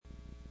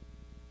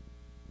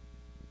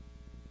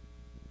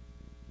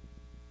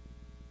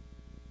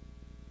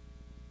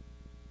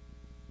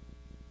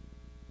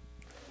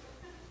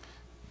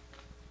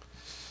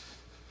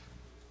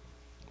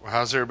Well,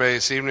 how's everybody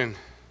this evening?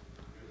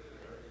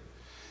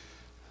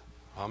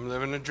 I'm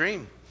living a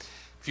dream.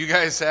 If you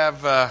guys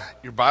have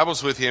your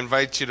Bibles with you, I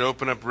invite you to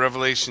open up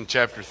Revelation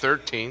chapter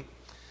 13,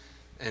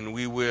 and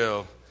we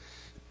will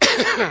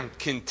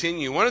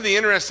continue. One of the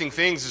interesting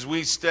things as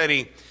we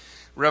study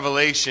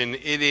Revelation,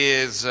 it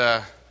is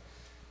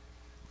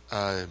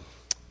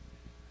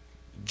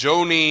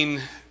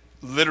Johannine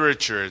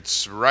literature.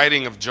 It's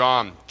writing of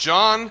John.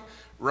 John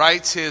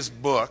writes his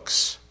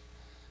books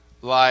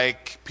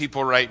like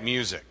people write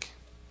music.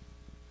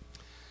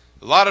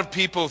 A lot of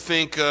people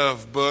think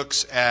of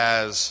books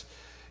as,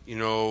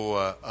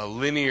 a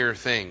linear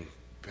thing.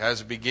 It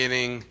has a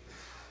beginning,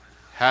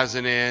 has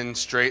an end,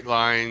 straight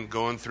line,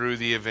 going through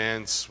the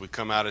events. We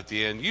come out at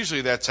the end.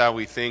 Usually that's how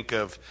we think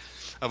of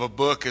a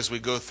book as we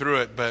go through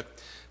it.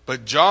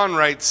 But John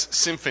writes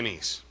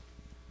symphonies.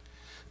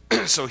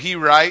 So he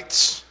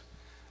writes,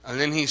 and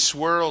then he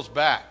swirls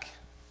back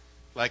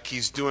like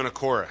he's doing a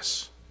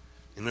chorus.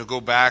 And he'll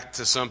go back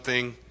to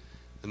something,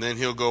 and then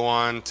he'll go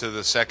on to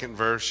the second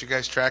verse. You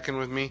guys tracking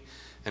with me?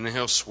 And then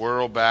he'll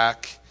swirl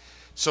back.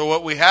 So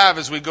what we have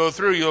as we go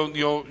through,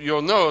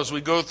 you'll know as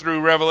we go through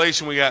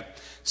Revelation, we got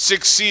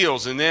 6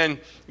 seals, and then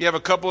you have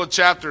a couple of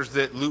chapters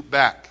that loop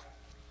back,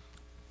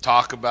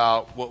 talk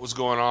about what was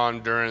going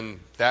on during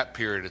that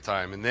period of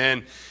time, and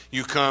then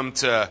you come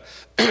to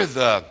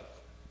the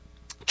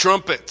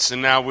trumpets,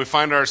 and now we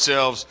find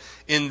ourselves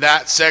in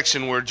that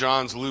section where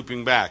John's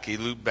looping back. He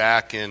looped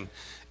back in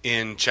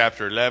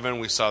chapter 11,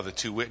 we saw the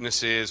 2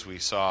 witnesses. We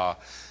saw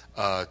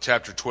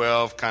chapter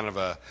 12, kind of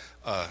a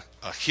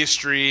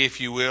history,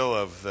 if you will,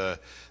 of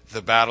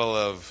the battle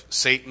of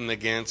Satan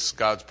against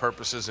God's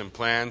purposes and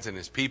plans and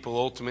His people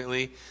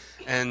ultimately.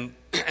 And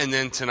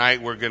then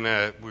tonight we're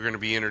gonna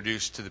be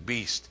introduced to the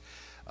beast,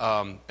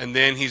 and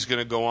then he's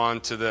gonna go on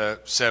to the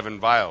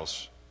 7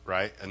 vials,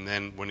 right? And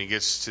then when he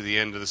gets to the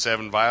end of the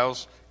 7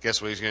 vials,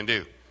 guess what he's gonna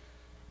do?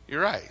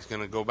 You're right. He's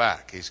gonna go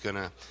back. He's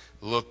gonna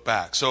look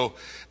back. So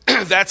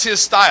that's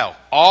his style.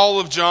 All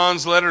of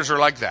John's letters are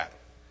like that.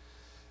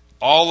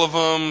 All of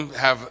them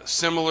have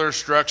similar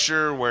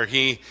structure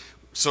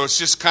so it's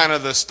just kind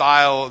of the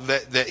style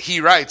that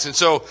he writes. And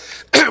so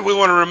we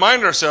want to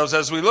remind ourselves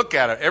as we look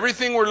at it,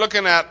 everything we're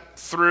looking at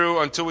through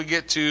until we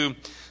get to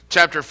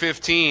chapter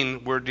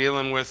 15, we're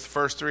dealing with the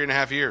first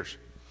 3.5 years.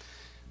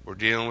 We're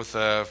dealing with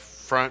the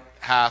front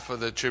half of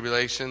the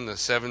tribulation, the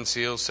 7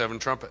 seals, 7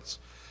 trumpets.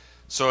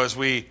 So as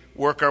we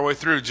work our way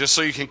through, just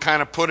so you can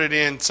kind of put it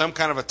in some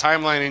kind of a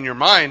timeline in your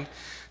mind,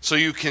 so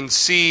you can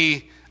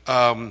see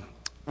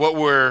what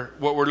we're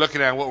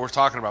looking at, what we're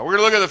talking about. We're going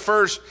to look at the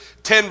first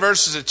 10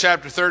 verses of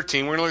chapter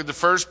 13. We're going to look at the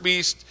first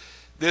beast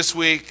this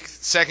week,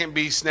 second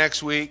beast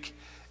next week,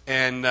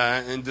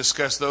 and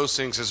discuss those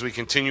things as we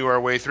continue our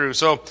way through.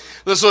 So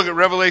let's look at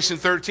Revelation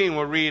 13.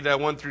 We'll read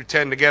 1 through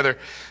 10 together. It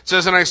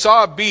says, "And I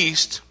saw a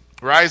beast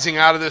rising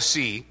out of the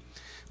sea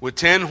with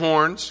 10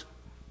 horns,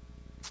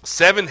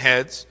 7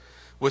 heads,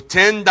 with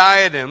 10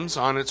 diadems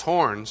on its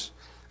horns,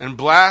 and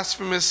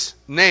blasphemous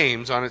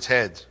names on its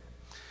heads.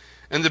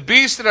 And the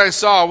beast that I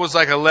saw was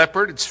like a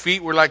leopard, its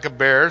feet were like a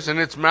bear's,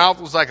 and its mouth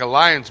was like a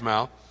lion's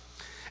mouth.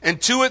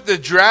 And to it the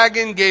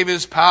dragon gave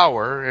his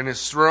power, and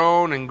his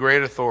throne, and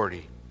great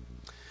authority.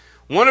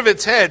 One of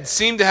its heads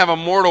seemed to have a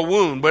mortal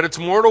wound, but its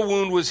mortal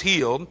wound was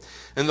healed,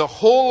 and the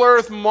whole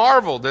earth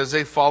marveled as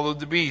they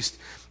followed the beast.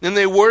 And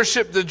they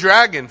worshipped the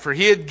dragon, for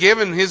he had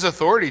given his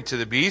authority to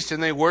the beast,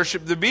 and they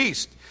worshipped the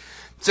beast,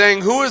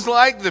 saying, 'Who is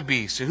like the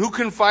beast, and who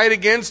can fight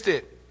against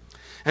it?'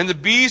 And the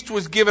beast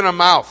was given a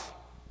mouth,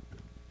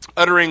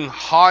 uttering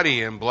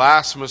haughty and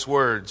blasphemous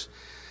words,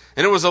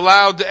 and it was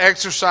allowed to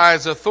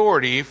exercise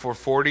authority for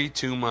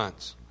 42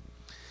 months.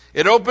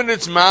 It opened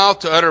its mouth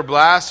to utter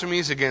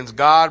blasphemies against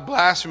God,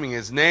 blaspheming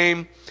His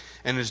name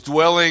and His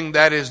dwelling,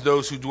 that is,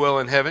 those who dwell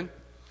in heaven.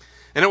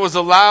 And it was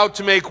allowed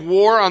to make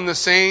war on the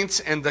saints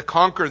and to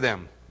conquer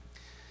them.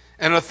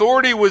 And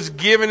authority was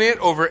given it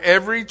over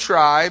every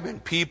tribe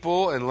and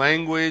people and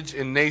language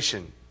and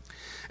nation.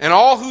 And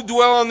all who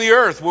dwell on the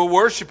earth will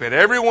worship it,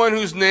 everyone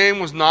whose name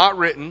was not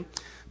written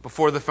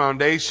before the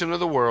foundation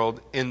of the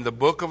world in the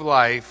book of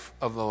life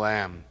of the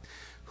Lamb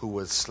who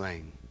was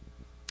slain.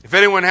 If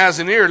anyone has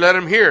an ear, let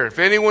him hear. If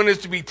anyone is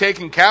to be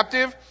taken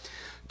captive,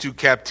 to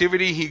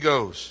captivity he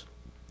goes.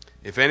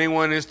 If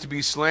anyone is to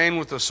be slain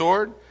with the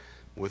sword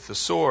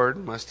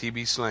must he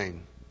be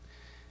slain.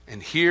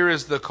 And here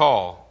is the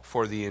call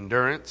for the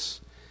endurance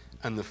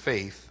and the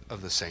faith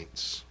of the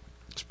saints."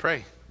 Let's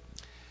pray.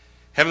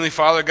 Heavenly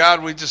Father,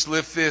 God, we just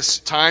lift this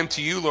time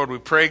to you, Lord. We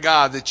pray,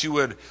 God, that you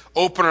would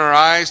open our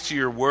eyes to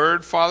your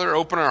word, Father.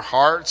 Open our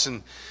hearts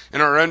and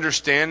our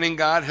understanding,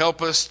 God.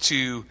 Help us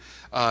to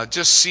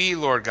just see,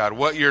 Lord God,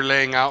 what you're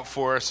laying out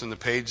for us in the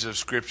pages of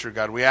Scripture,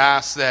 God. We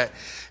ask that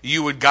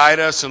you would guide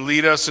us and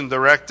lead us and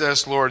direct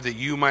us, Lord, that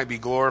you might be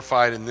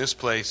glorified in this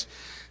place.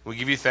 We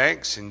give you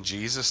thanks in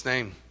Jesus'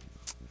 name.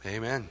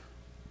 Amen.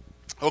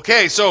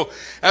 Okay, so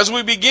as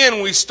we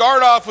begin, we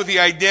start off with the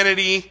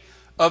identity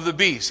of the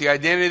beast. The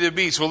identity of the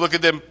beast. We'll look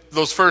at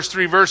those first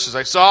 3 verses.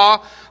 I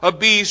saw a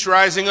beast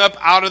rising up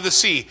out of the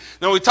sea.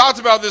 Now, we talked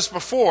about this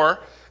before,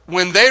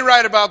 when they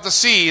write about the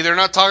sea, they're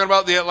not talking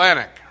about the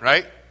Atlantic,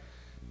 right?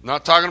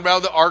 Not talking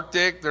about the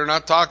Arctic. They're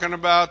not talking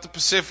about the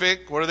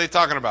Pacific. What are they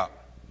talking about?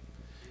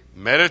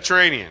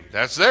 Mediterranean.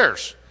 That's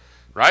theirs,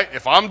 right?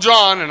 If I'm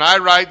John and I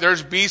write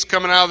there's beasts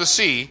coming out of the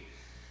sea,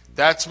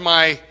 that's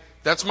my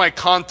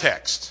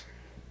context.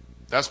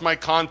 That's my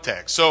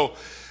context. So,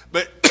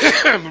 but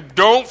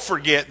don't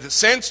forget that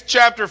since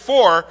chapter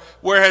 4,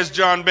 where has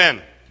John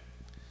been?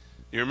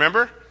 You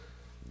remember?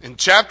 In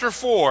chapter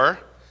 4,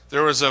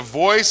 there was a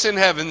voice in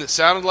heaven that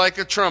sounded like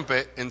a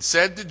trumpet and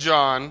said to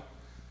John,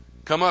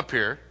 come up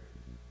here.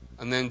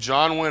 And then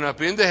John went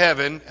up into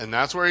heaven, and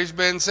that's where he's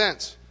been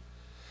since.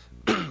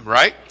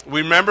 Right?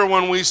 We remember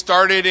when we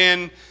started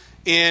in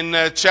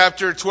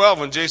chapter 12,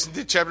 when Jason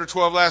did chapter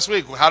 12 last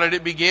week. How did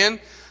it begin?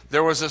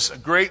 There was a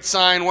great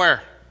sign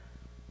where?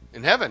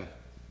 In heaven.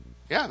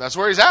 Yeah, that's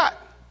where he's at.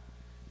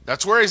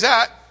 That's where he's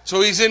at.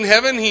 So he's in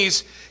heaven.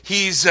 He's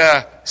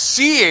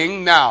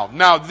seeing now.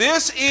 Now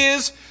this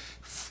is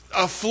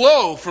a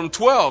flow from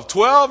 12.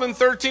 12 and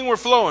 13 were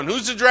flowing.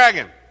 Who's the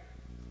dragon?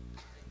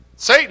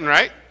 Satan,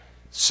 right?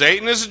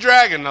 Satan is a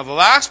dragon. Now the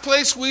last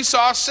place we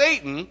saw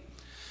Satan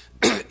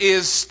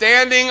is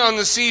standing on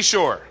the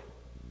seashore.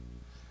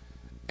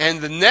 And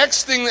the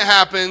next thing that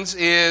happens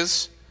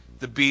is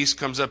the beast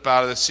comes up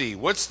out of the sea.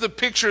 What's the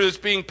picture that's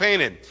being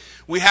painted?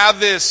 We have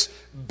this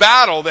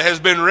battle that has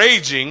been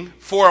raging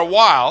for a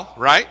while,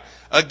 right?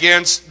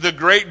 Against the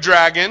great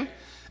dragon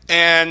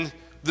and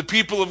the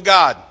people of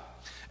God.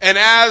 And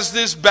as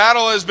this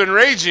battle has been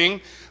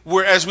raging,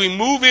 as we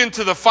move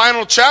into the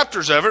final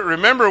chapters of it,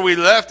 remember we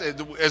left,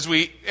 as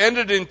we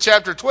ended in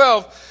chapter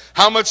 12,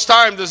 how much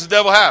time does the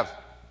devil have?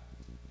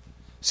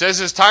 It says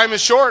his time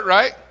is short,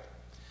 right?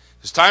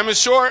 His time is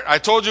short. I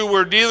told you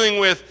we're dealing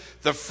with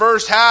the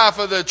first half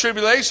of the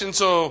tribulation,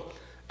 so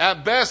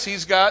at best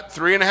he's got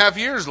 3.5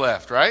 years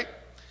left, right?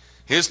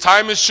 His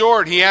time is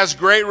short. He has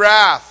great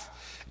wrath.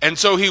 And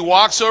so he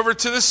walks over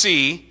to the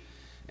sea,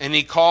 and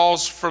he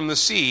calls from the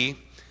sea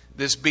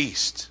this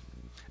beast.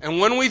 And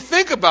when we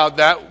think about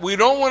that, we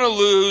don't want to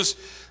lose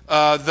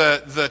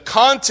the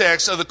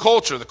context of the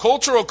culture. The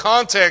cultural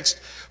context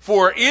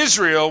for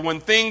Israel when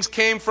things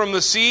came from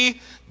the sea,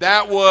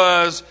 that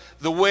was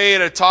the way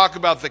to talk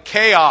about the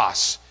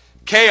chaos,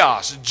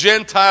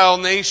 Gentile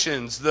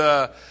nations.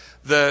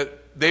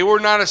 They were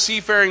not a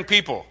seafaring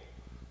people.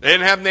 They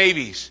didn't have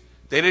navies.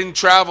 They didn't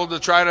travel to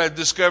try to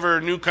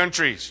discover new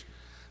countries.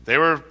 They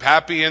were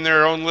happy in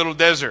their own little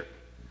desert.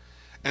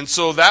 And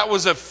so that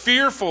was a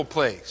fearful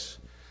place.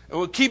 And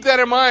we'll keep that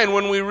in mind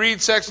when we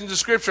read sections of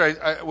Scripture.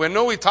 I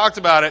know we talked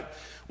about it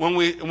when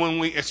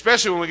we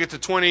especially when we get to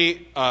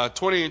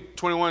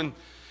 21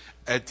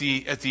 at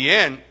the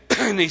end,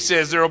 and he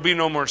says there will be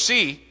no more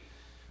sea.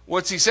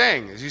 What's he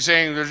saying? Is he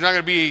saying there's not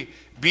going to be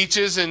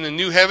beaches in the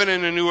new heaven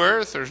and the new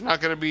earth? There's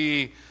not going to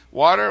be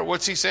water?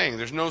 What's he saying?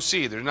 There's no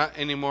sea. There's not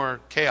any more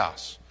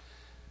chaos.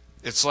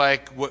 It's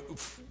like what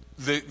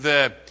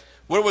it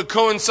would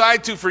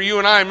coincide to for you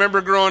and I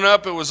remember growing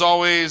up, it was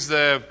always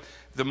the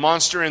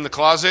monster in the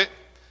closet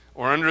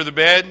or under the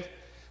bed.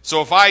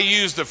 So if I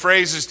used the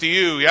phrases to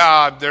you,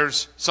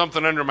 there's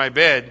something under my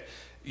bed,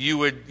 you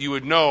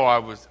would know I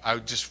was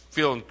just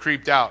feeling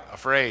creeped out,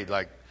 afraid,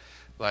 like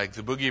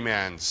the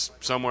boogeyman's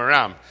somewhere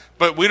around.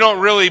 But we don't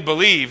really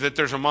believe that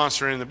there's a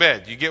monster in the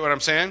bed. You get what I'm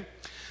saying?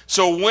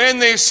 So when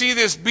they see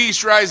this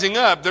beast rising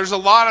up, there's a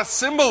lot of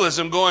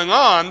symbolism going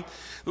on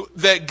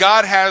that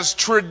God has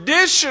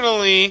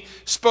traditionally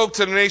spoke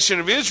to the nation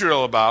of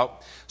Israel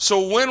about.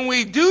 So when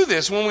we do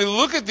this, when we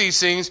look at these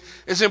things,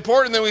 it's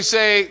important that we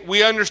say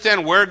we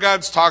understand where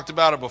God's talked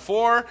about it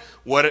before,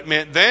 what it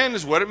meant then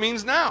is what it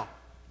means now.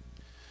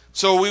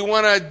 So we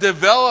want to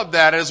develop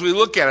that as we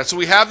look at it. So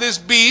we have this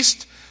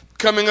beast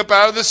coming up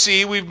out of the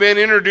sea. We've been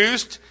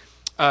introduced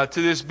to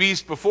this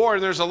beast before,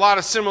 and there's a lot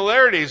of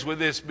similarities with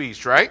this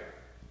beast, right?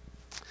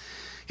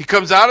 He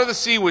comes out of the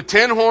sea with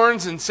 10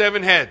 horns and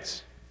 7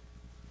 heads.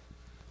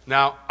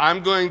 Now,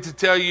 I'm going to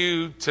tell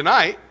you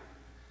tonight,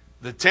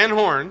 the 10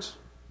 horns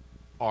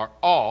are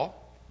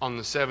all on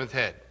the 7th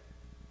head.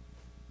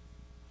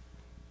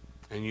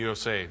 And you'll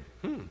say,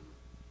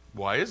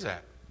 why is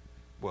that?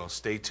 Well,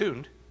 stay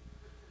tuned,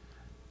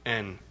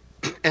 and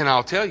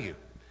I'll tell you.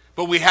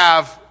 But we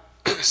have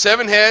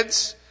 7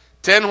 heads,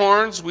 10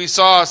 horns. We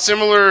saw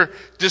similar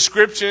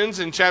descriptions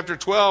in chapter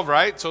 12,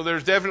 right? So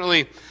there's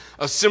definitely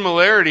a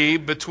similarity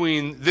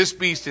between this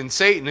beast and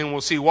Satan, and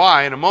we'll see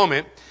why in a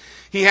moment.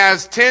 He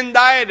has 10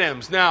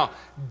 diadems. Now,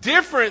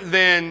 different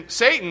than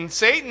Satan,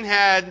 Satan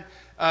had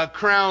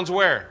crowns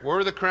where? Where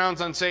were the crowns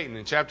on Satan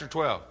in chapter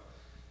 12?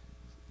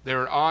 They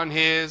were on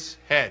his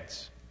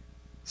heads.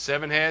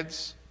 7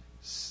 heads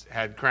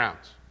had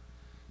crowns.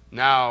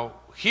 Now,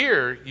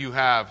 here you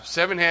have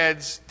 7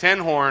 heads, 10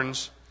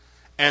 horns,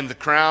 and the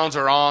crowns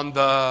are on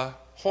the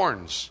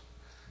horns.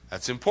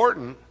 That's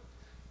important.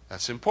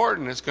 That's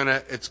important.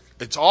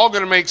 It's all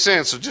going to make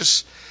sense. So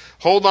just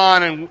hold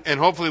on, and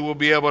hopefully we'll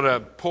be able to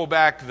pull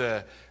back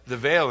the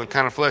veil and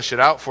kind of flesh it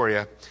out for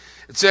you.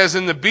 It says,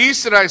 "And the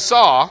beast that I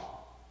saw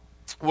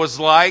was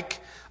like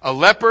a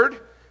leopard,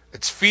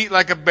 its feet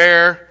like a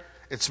bear,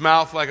 its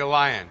mouth like a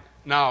lion.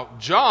 Now,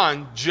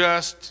 John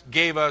just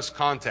gave us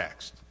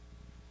context.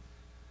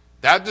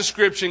 That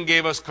description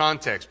gave us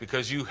context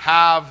because you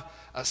have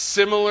a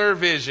similar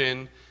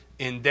vision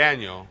in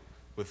Daniel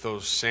with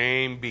those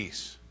same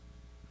beasts.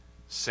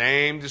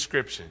 Same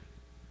description.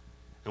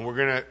 And we're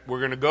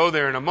gonna go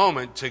there in a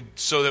moment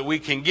so that we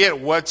can get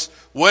what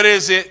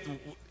is it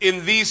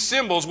in these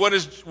symbols, what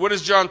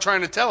is John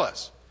trying to tell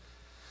us?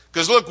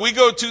 Because look, we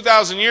go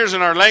 2,000 years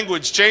and our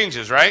language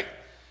changes, right?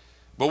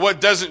 But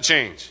what doesn't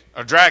change?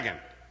 A dragon.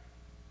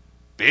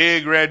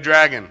 Big red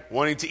dragon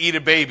wanting to eat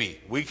a baby.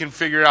 We can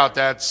figure out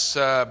that's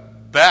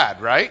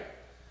bad, right?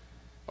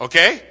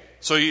 Okay?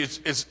 So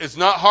it's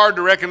not hard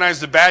to recognize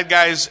the bad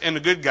guys and the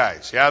good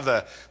guys. Yeah,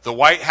 the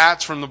white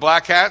hats from the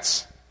black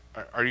hats.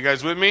 Are you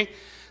guys with me?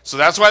 So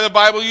that's why the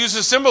Bible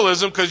uses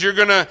symbolism, because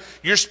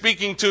you're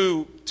speaking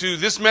to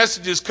this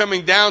message is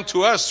coming down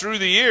to us through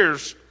the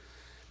years.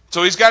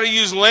 So he's got to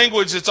use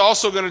language that's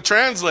also going to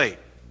translate.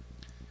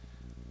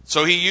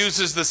 So he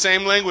uses the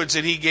same language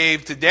that he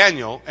gave to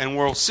Daniel, and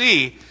we'll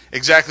see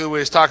exactly what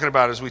he's talking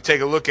about as we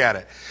take a look at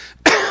it.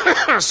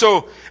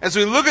 So as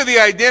we look at the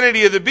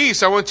identity of the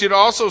beast, I want you to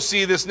also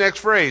see this next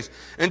phrase.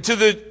 And to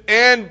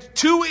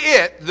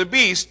it, the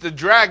beast, the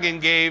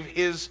dragon, gave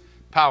his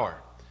power.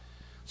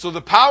 So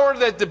the power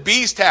that the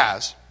beast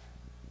has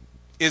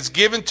is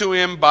given to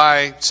him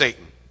by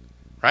Satan,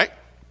 right?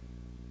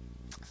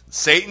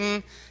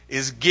 Satan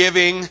is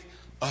giving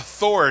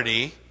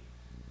authority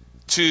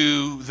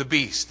to the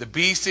beast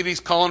that he's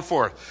calling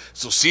forth.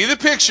 So see the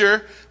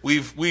picture.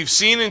 We've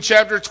seen in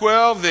chapter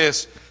 12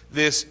 this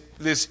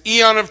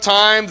eon of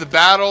time, the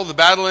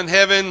battle in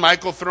heaven,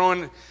 Michael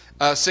throwing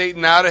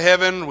Satan out of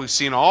heaven. We've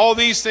seen all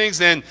these things.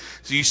 Then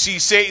so you see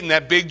Satan,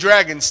 that big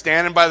dragon,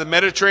 standing by the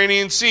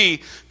Mediterranean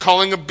Sea,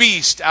 calling a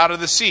beast out of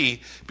the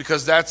sea,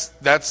 because that's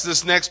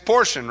this next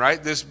portion,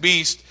 right? This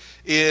beast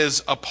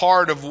is a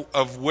part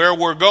of where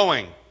we're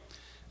going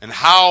and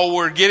how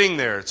we're getting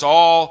there. It's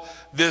all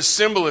this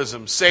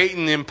symbolism.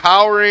 Satan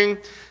empowering,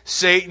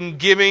 Satan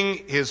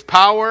giving his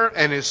power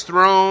and his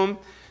throne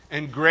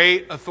and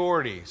great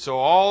authority. So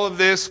all of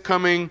this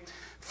coming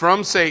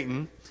from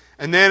Satan.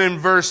 And then in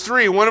verse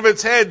 3, one of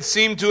its heads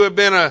seems to have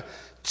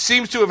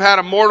had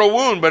a mortal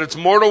wound, but its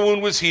mortal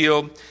wound was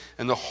healed,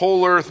 and the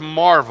whole earth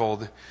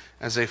marveled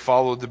as they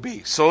followed the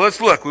beast. So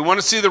let's look. We want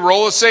to see the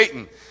role of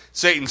Satan.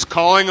 Satan's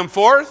calling him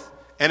forth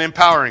and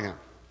empowering him.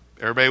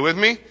 Everybody with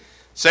me?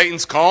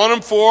 Satan's calling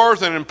him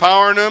forth and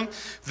empowering him.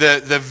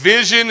 The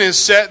vision is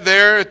set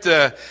there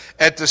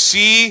at the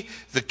sea,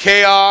 the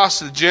chaos,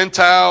 the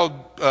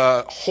Gentile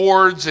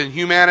hordes and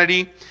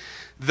humanity.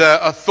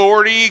 The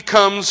authority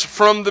comes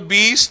from the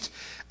beast,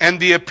 and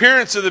the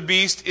appearance of the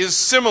beast is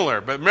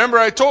similar. But remember,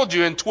 I told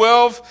you in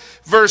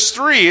 12 verse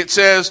 3, it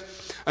says,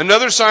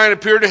 another sign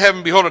appeared to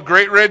heaven. Behold, a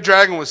great red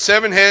dragon with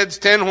 7 heads,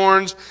 10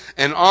 horns,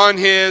 and on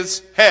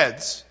his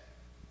heads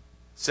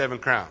 7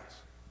 crowns.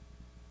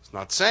 It's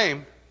not the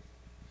same.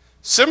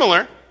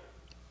 Similar.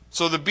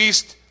 So the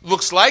beast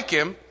looks like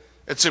him.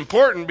 It's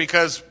important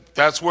because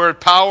that's where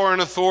power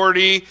and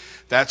authority,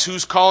 that's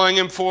who's calling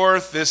him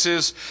forth. This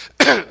is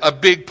a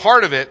big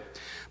part of it.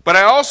 But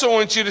I also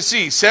want you to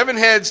see 7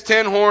 heads,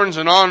 10 horns,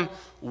 and on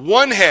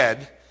one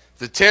head,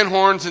 the 10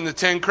 horns and the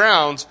 10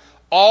 crowns,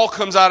 all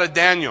comes out of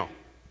Daniel.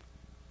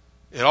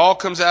 It all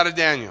comes out of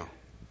Daniel.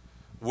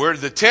 Where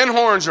the 10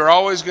 horns are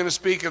always going to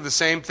speak of the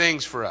same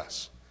things for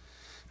us.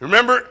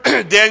 Remember,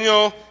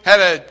 Daniel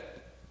had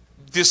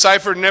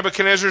deciphered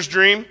Nebuchadnezzar's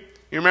dream.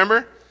 You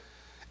remember?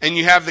 And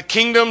you have the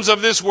kingdoms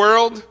of this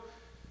world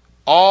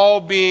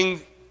all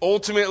being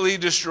ultimately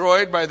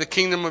destroyed by the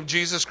kingdom of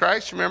Jesus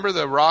Christ. Remember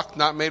the rock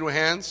not made with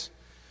hands?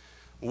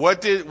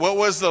 What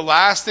was the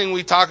last thing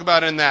we talked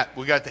about in that?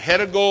 We got the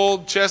head of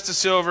gold, chest of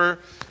silver,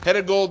 head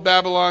of gold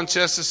Babylon,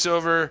 chest of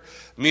silver,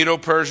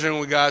 Medo-Persian.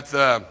 We got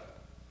the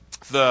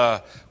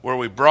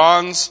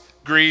bronze,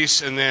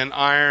 Greece, and then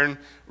iron,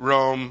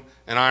 Rome,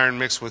 and iron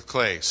mixed with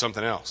clay,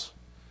 something else.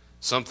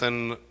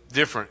 Something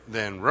different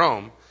than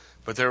Rome,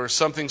 but there was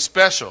something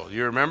special.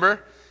 You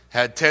remember?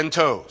 Had 10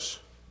 toes.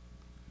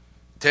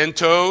 10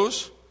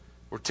 toes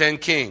were 10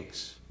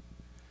 kings.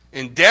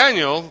 In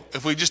Daniel,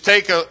 if we just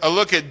take a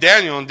look at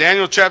Daniel, in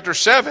Daniel chapter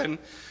 7,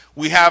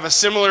 we have a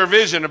similar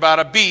vision about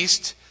a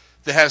beast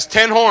that has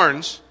 10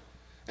 horns,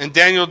 and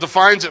Daniel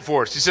defines it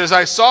for us. He says,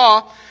 I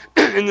saw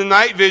in the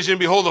night vision,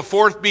 behold, a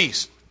 4th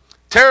beast,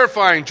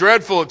 terrifying,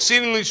 dreadful,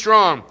 exceedingly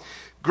strong,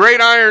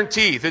 great iron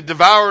teeth. It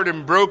devoured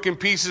and broke in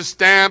pieces,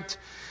 stamped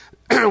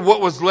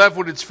what was left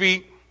with its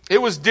feet. It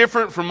was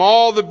different from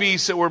all the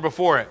beasts that were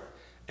before it,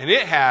 and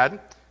it had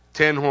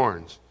 10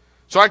 horns.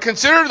 So I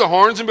considered the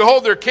horns, and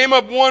behold, there came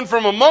up one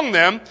from among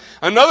them,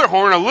 another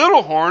horn, a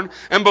little horn,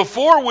 and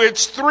before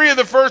which 3 of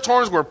the first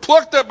horns were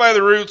plucked up by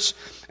the roots,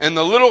 and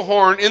the little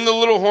horn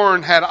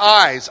had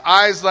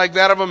eyes like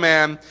that of a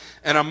man,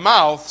 and a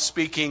mouth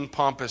speaking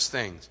pompous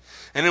things.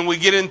 And then we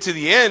get into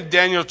the end,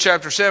 Daniel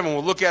chapter 7,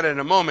 we'll look at it in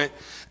a moment,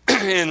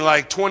 in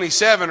like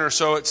 27 or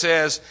so, it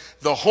says,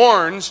 the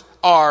horns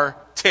are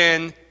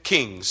 10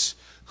 kings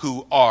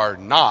who are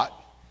not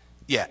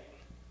yet.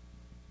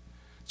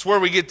 It's where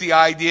we get the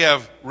idea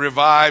of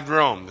revived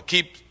Rome.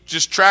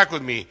 Just track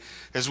with me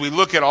as we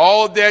look at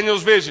all of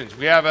Daniel's visions.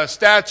 We have a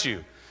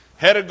statue,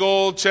 head of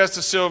gold, chest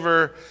of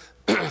silver,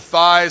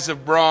 thighs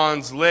of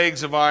bronze,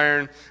 legs of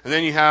iron, and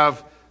then you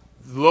have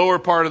the lower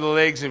part of the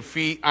legs and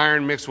feet,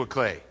 iron mixed with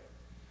clay.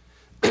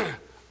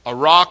 A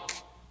rock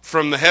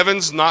from the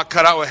heavens, not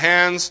cut out with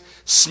hands,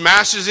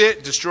 smashes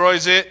it,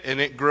 destroys it, and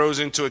it grows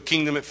into a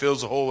kingdom that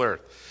fills the whole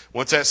earth.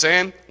 What's that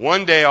saying?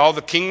 One day all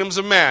the kingdoms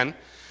of man,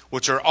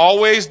 which are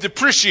always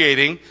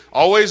depreciating,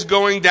 always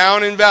going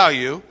down in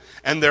value,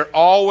 and they're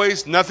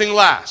always, nothing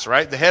lasts,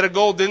 right? The head of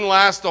gold didn't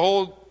last the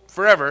whole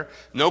forever.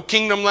 No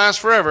kingdom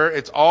lasts forever.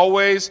 It's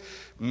always,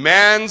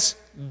 man's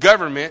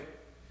government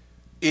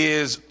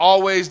is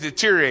always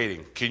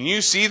deteriorating. Can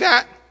you see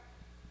that?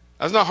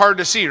 That's not hard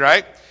to see,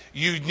 right?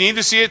 You need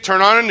to see it.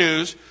 Turn on the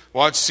news.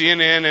 Watch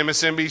CNN,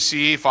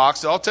 MSNBC,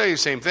 Fox. They'll tell you the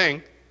same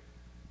thing.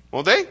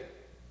 Won't they?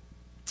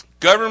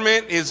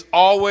 Government is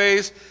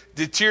always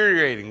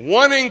deteriorating,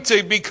 wanting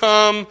to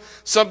become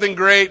something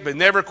great, but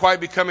never quite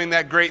becoming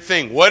that great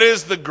thing. What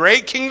is the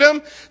great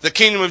kingdom? The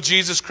kingdom of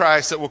Jesus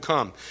Christ that will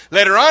come.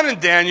 Later on in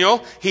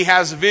Daniel, he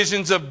has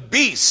visions of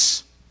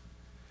beasts.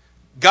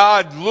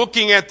 God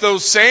looking at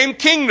those same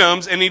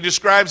kingdoms, and he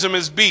describes them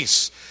as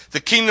beasts.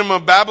 The kingdom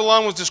of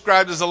Babylon was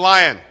described as a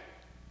lion.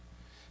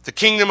 The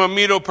kingdom of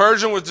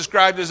Medo-Persia was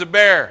described as a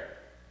bear.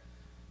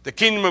 The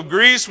kingdom of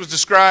Greece was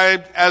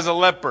described as a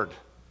leopard.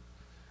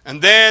 And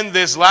then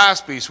this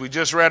last beast we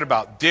just read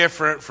about,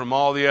 different from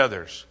all the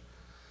others.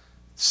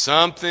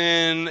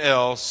 Something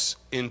else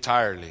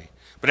entirely.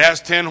 But it has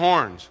 10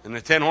 horns, and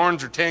the 10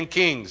 horns are 10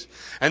 kings.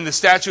 And the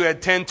statue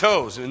had 10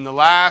 toes. In the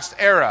last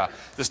era,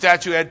 the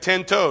statue had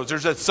 10 toes.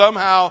 There's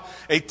somehow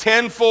a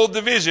 10-fold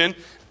division.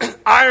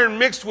 Iron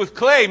mixed with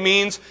clay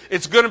means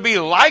it's going to be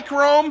like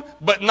Rome,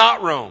 but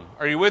not Rome.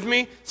 Are you with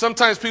me?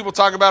 Sometimes people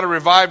talk about a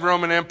revived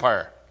Roman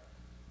Empire.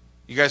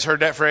 You guys heard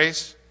that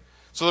phrase?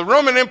 So the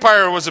Roman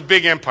Empire was a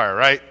big empire,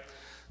 right?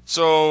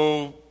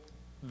 So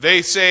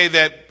they say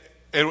that,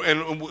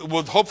 and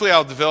hopefully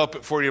I'll develop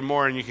it for you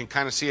more and you can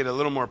kind of see it a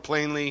little more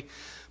plainly.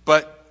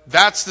 But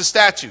that's the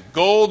statue.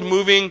 Gold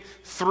moving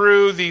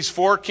through these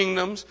 4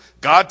 kingdoms.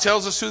 God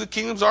tells us who the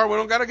kingdoms are. We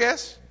don't got to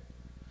guess.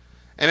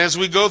 And as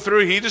we go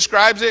through, he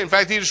describes it. In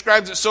fact, he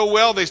describes it so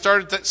well, they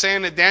started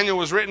saying that Daniel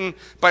was written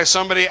by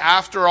somebody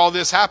after all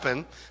this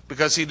happened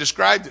because he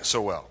described it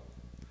so well.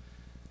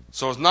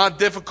 So it's not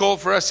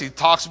difficult for us. He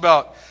talks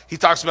about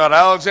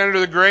Alexander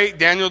the Great.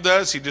 Daniel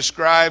does. He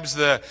describes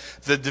the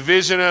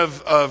division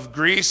of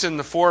Greece in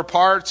the 4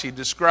 parts. He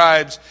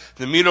describes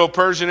the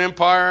Medo-Persian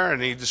Empire,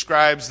 and he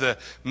describes the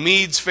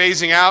Medes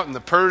phasing out and the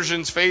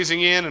Persians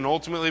phasing in and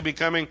ultimately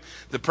becoming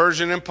the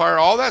Persian Empire.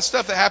 All that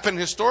stuff that happened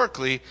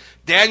historically,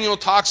 Daniel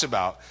talks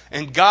about.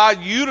 And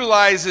God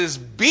utilizes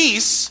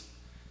beasts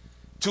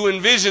to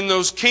envision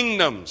those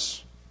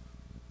kingdoms.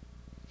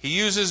 He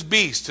uses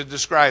beasts to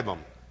describe them.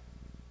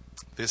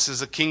 This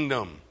is a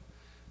kingdom.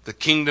 The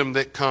kingdom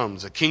that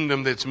comes. A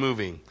kingdom that's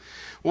moving.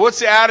 Well, what's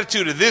the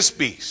attitude of this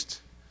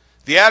beast?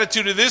 The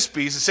attitude of this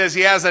beast, it says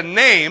he has a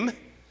name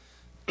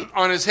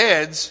on his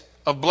heads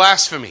of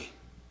blasphemy.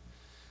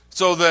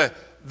 So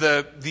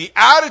the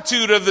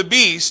attitude of the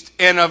beast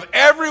and of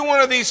every one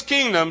of these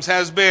kingdoms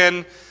has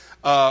been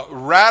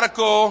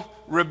radical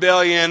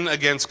rebellion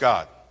against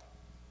God.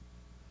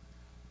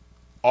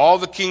 All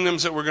the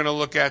kingdoms that we're going to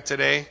look at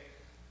today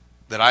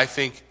that I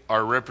think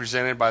are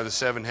represented by the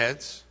 7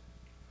 heads,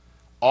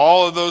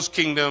 all of those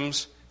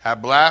kingdoms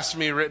have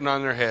blasphemy written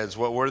on their heads.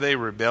 What were they?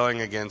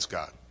 Rebelling against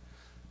God.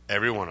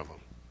 Every one of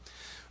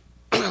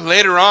them.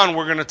 Later on,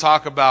 we're going to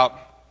talk about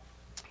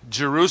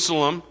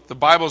Jerusalem. The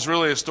Bible's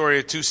really a story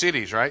of 2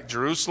 cities, right?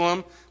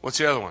 Jerusalem. What's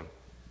the other one?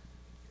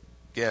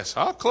 Yes.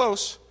 Oh,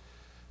 close.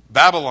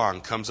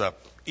 Babylon comes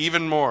up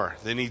even more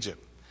than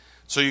Egypt.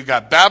 So you've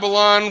got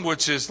Babylon,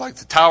 which is like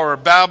the Tower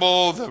of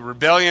Babel, the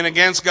rebellion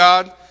against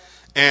God,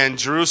 and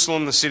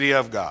Jerusalem, the city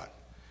of God.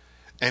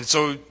 And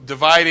so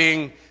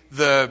dividing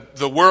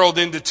the world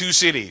into 2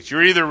 cities.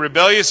 You're either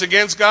rebellious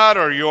against God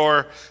or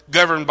you're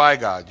governed by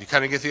God. You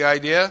kind of get the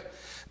idea?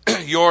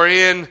 You're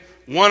in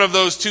one of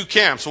those 2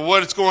 camps. So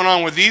what's going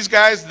on with these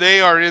guys? They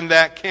are in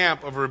that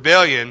camp of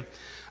rebellion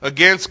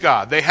against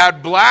God. They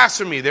had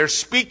blasphemy. They're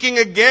speaking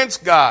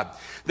against God.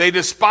 They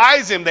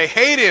despise him. They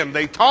hate him.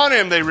 They taunt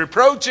him. They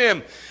reproach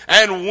him.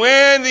 And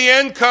when the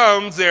end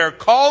comes, they're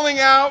calling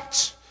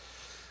out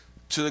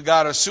to the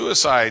God of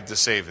suicide to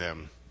save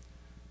them.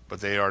 But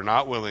they are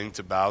not willing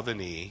to bow the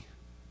knee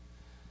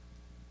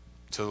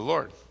to the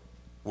Lord.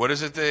 What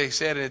is it they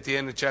said at the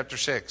end of chapter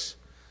 6?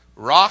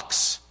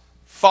 Rocks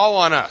fall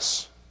on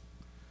us.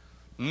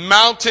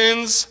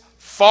 Mountains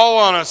fall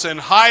on us and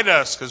hide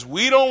us because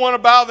we don't want to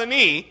bow the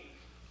knee.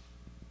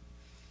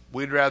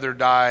 We'd rather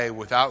die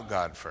without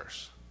God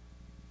first.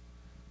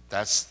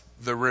 That's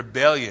the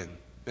rebellion.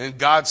 And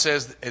God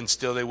says, and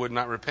still they would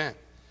not repent.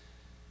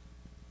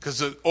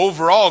 Because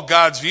overall,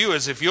 God's view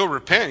is if you'll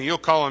repent, you'll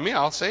call on me,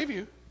 I'll save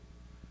you.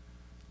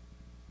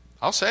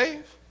 I'll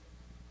save.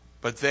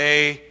 But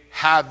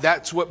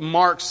that's what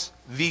marks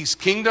these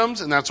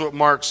kingdoms, and that's what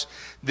marks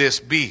this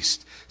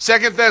beast.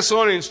 2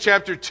 Thessalonians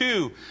chapter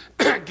 2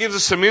 gives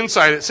us some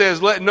insight. It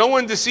says, "Let no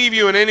one deceive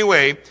you in any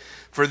way,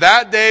 for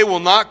that day will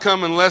not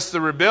come unless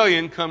the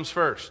rebellion comes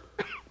first.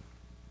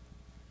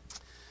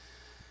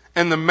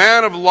 And the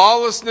man of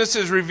lawlessness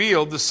is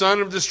revealed, the son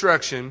of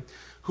destruction,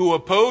 who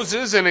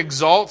opposes and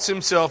exalts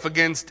himself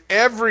against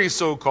every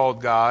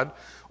so-called God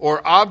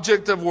or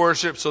object of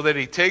worship, so that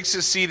he takes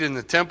his seat in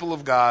the temple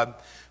of God,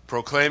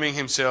 proclaiming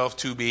himself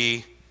to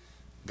be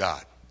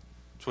God."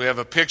 So we have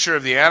a picture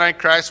of the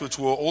Antichrist, which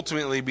will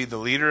ultimately be the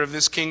leader of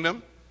this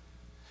kingdom.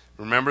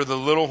 Remember, the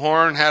little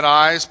horn had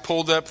eyes,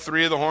 pulled up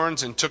 3 of the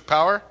horns, and took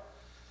power?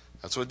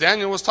 That's what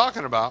Daniel was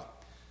talking about.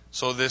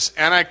 So this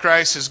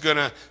Antichrist is going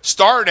to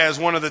start as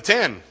one of the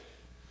 10.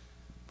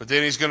 But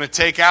then he's going to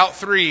take out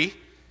 3,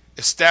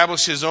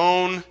 establish his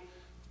own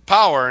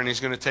power, and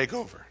he's going to take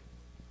over.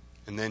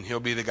 And then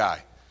he'll be the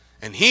guy.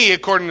 And he,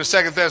 according to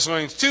 2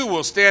 Thessalonians 2,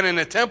 will stand in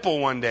a temple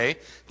one day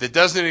that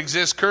doesn't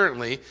exist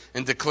currently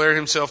and declare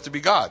himself to be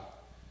God.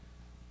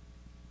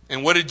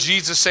 And what did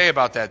Jesus say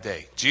about that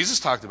day? Jesus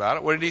talked about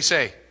it. What did he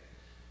say?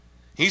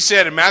 He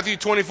said in Matthew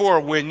 24,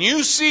 "When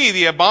you see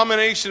the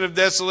abomination of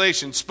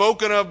desolation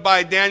spoken of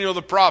by Daniel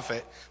the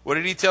prophet," what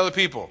did he tell the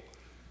people?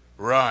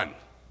 Run.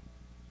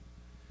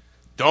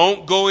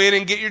 Don't go in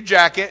and get your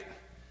jacket.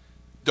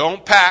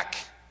 Don't pack.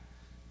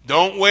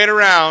 Don't wait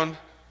around.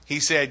 He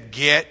said,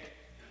 get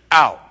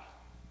out.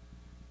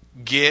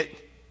 Get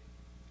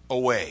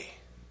away.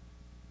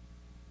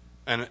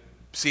 And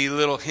see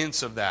little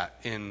hints of that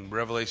in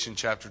Revelation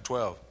chapter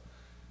 12.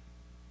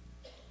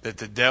 That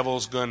the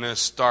devil's going to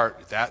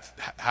start that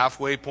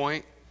halfway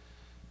point,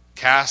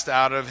 cast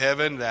out of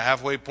heaven, the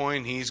halfway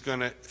point, he's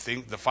going to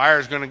think the fire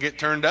is going to get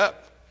turned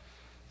up.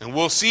 And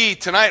we'll see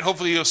tonight,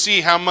 hopefully you'll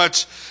see how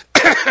much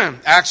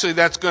actually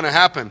that's going to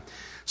happen.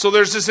 So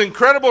there's this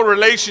incredible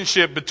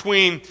relationship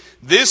between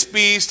this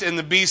beast and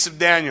the beast of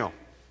Daniel.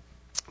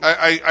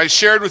 I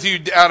shared with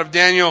you out of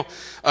Daniel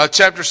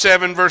chapter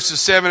 7, verses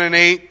 7 and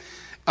 8,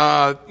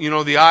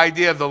 the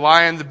idea of the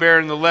lion, the bear,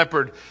 and the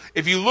leopard.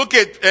 If you look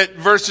at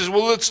verses,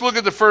 well, let's look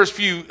at the first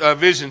few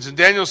visions. In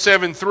Daniel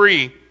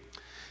 7:3,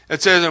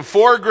 it says, "And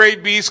 4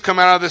 great beasts come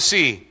out of the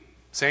sea."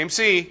 Same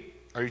sea.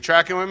 Are you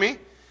tracking with me?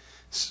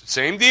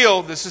 Same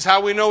deal. This is how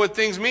we know what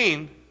things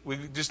mean. We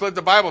just let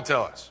the Bible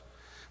tell us.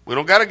 We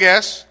don't got to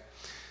guess.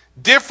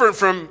 Different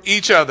from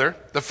each other.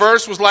 The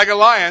first was like a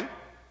lion,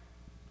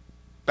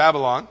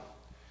 Babylon,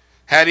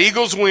 had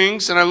eagle's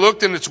wings, and I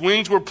looked, and its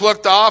wings were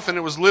plucked off, and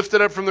it was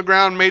lifted up from the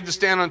ground, made to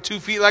stand on 2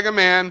 feet like a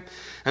man,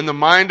 and the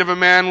mind of a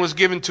man was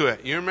given to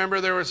it. You remember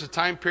there was a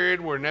time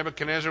period where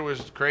Nebuchadnezzar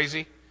was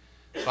crazy,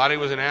 thought he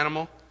was an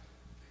animal,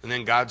 and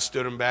then God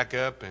stood him back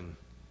up and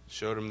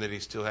showed him that he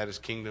still had his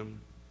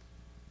kingdom.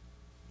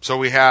 So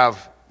we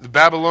have the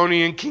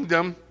Babylonian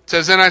kingdom. It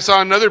says, "Then I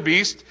saw another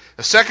beast,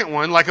 a second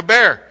one, like a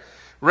bear.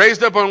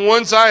 Raised up on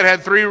one side,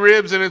 had 3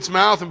 ribs in its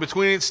mouth and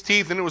between its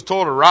teeth, and it was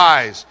told,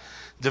 'Arise,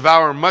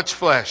 devour much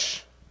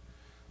flesh.'"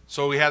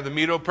 So we have the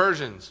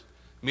Medo-Persians.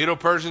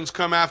 Medo-Persians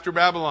come after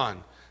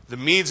Babylon. The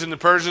Medes and the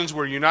Persians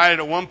were united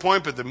at one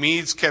point, but the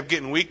Medes kept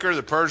getting weaker.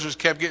 The Persians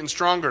kept getting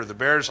stronger. The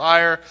bear's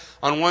higher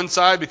on one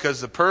side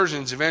because the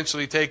Persians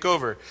eventually take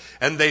over.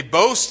 And they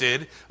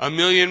boasted a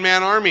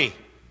 1,000,000-man army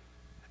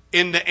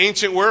in the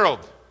ancient world.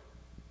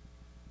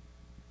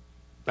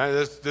 Now,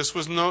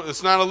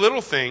 it's not a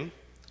little thing.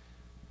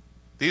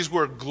 These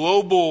were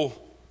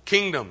global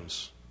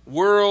kingdoms,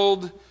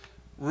 world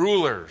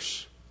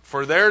rulers.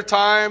 For their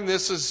time,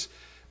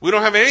 we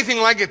don't have anything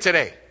like it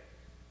today.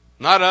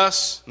 Not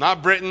us,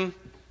 not Britain,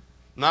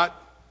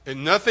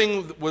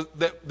 nothing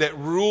that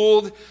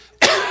ruled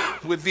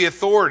with the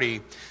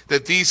authority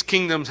that these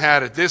kingdoms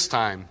had at this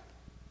time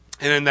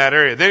and in that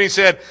area. Then he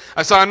said,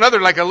 "I saw another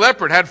like a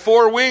leopard, had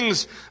 4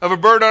 wings of a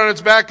bird on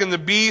its back, and the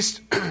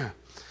beast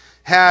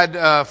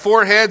had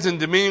 4 heads, and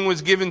dominion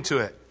was given to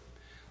it."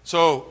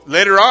 So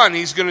later on,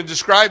 he's going to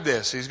describe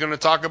this. He's going to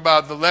talk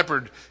about the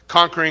leopard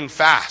conquering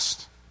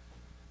fast.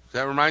 Does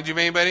that remind you of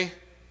anybody?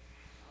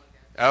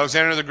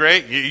 Alexander the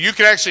Great. You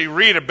can actually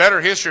read a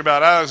better history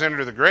about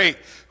Alexander the Great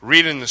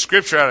reading the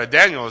scripture out of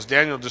Daniel, as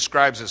Daniel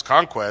describes his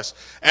conquest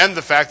and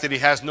the fact that he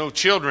has no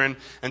children,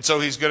 and so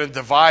he's going to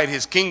divide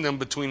his kingdom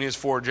between his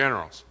 4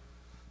 generals.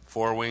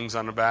 4 wings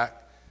on the back,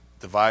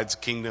 divides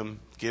the kingdom,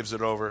 gives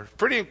it over.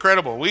 Pretty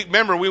incredible.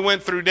 Remember, we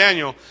went through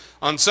Daniel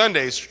on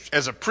Sundays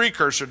as a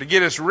precursor to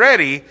get us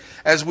ready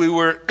as we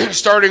were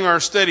starting our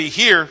study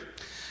here.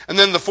 And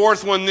then the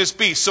 4th one, this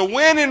beast. So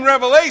when in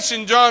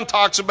Revelation, John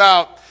talks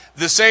about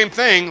the same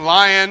thing,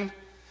 lion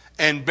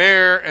and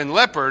bear and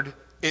leopard,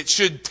 it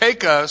should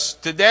take us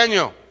to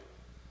Daniel.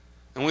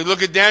 And we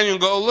look at Daniel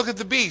and go, oh, look at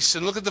the beast,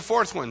 and look at the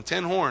 4th one,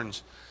 10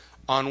 horns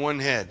on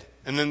one head.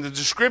 And then the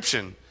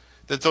description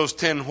that those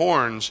 10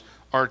 horns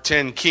are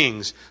 10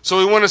 kings. So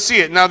we want to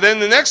see it. Now then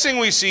the next thing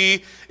we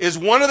see is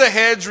one of the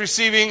heads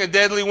receiving a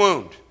deadly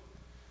wound.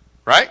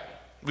 Right?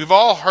 We've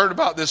all heard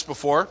about this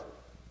before.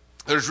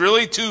 There's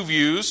really 2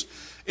 views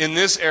in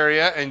this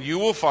area, and you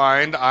will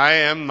find I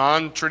am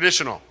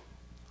non-traditional.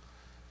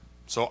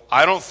 So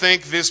I don't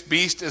think this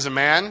beast is a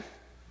man.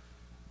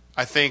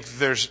 I think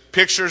there's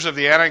pictures of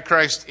the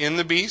Antichrist in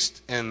the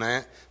beast,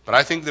 but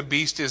I think the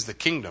beast is the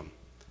kingdom.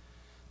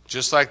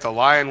 Just like the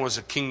lion was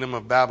a kingdom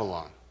of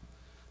Babylon.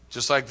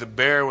 Just like the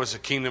bear was a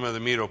kingdom of the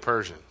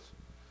Medo-Persians.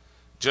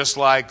 Just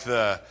like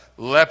the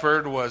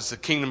leopard was the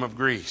kingdom of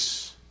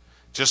Greece.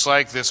 Just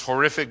like this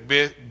horrific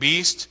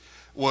beast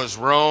was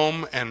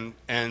Rome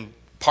and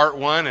part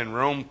 1 and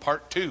Rome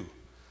part 2,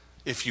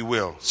 if you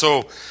will.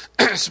 So,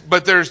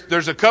 but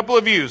there's a couple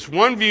of views.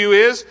 One view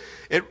is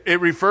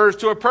it refers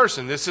to a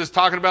person. This is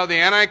talking about the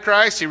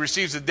Antichrist. He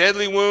receives a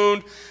deadly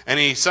wound, and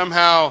he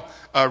somehow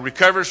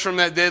recovers from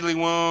that deadly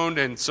wound,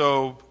 and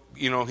so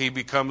he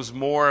becomes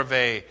more of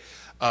a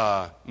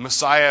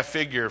Messiah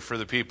figure for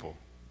the people.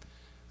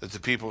 That the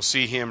people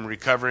see him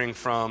recovering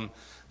from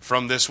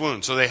this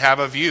wound. So they have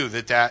a view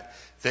that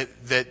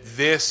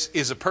this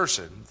is a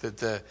person, that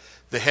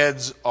the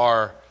heads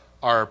are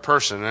a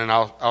person, and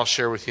I'll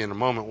share with you in a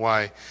moment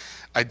why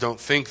I don't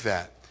think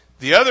that.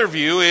 The other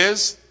view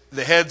is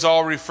the heads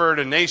all refer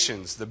to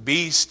nations. The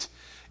beast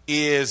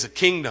is a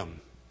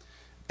kingdom,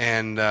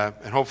 and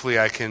hopefully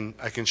I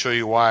can show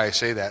you why I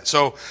say that.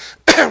 So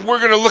we're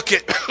going to look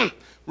at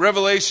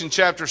Revelation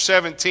chapter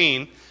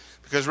 17,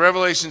 because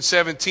Revelation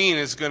 17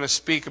 is going to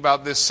speak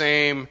about this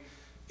same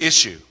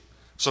issue.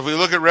 So if we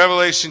look at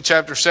Revelation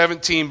chapter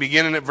 17,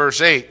 beginning at verse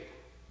 8,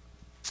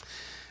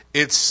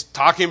 it's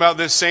talking about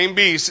this same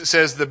beast. It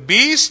says, the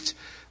beast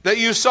that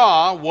you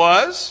saw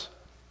was,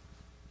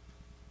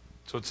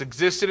 so it's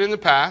existed in the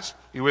past,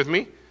 you with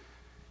me?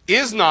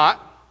 Is not,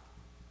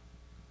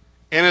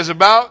 and is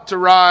about to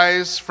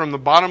rise from the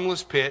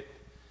bottomless pit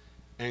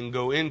and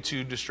go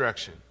into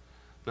destruction.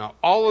 Now,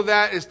 all of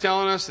that is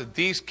telling us that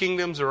these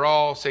kingdoms are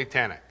all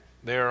satanic.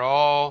 They are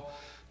all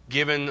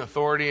given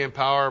authority and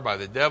power by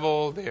the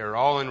devil. They are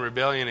all in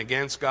rebellion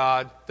against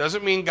God.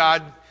 Doesn't mean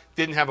God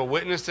didn't have a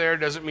witness there.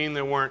 Doesn't mean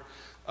there weren't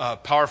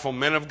powerful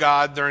men of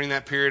God during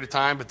that period of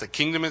time. But the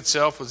kingdom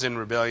itself was in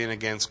rebellion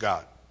against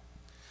God.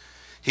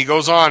 He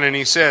goes on and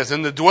he says,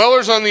 and the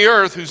dwellers on the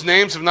earth, whose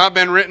names have not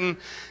been written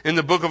in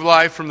the book of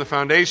life from the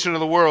foundation of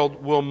the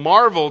world, will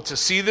marvel to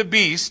see the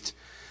beast,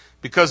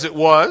 because it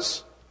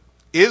was,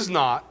 is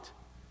not,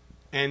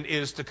 and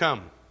is to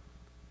come.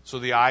 So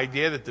the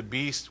idea that the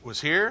beast was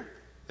here,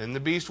 then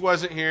the beast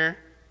wasn't here,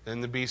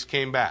 then the beast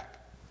came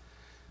back.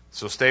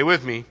 So stay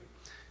with me.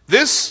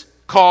 This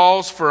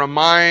calls for a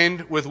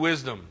mind with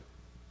wisdom.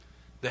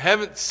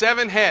 The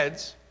 7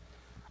 heads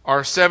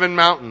are 7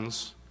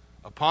 mountains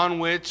upon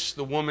which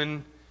the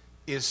woman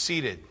is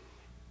seated.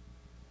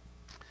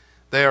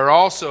 They are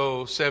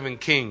also 7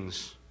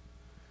 kings,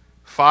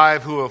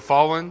 5 who have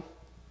fallen,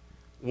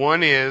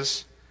 1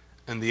 is,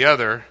 and the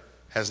other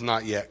has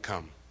not yet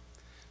come.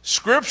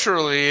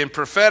 Scripturally and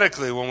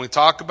prophetically, when we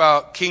talk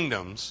about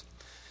kingdoms,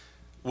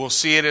 we'll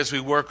see it as we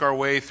work our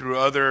way through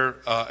other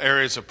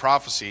areas of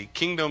prophecy.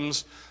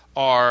 Kingdoms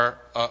are,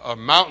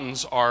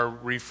 mountains are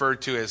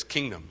referred to as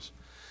kingdoms.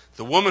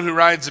 The woman who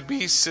rides the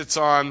beast sits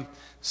on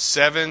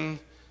 7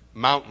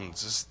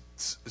 mountains.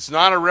 It's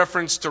not a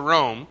reference to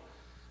Rome.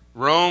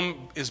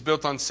 Rome is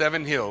built on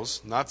 7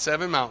 hills, not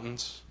 7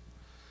 mountains.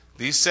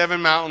 These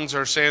 7 mountains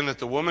are saying that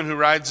the woman who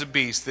rides the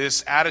beast,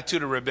 this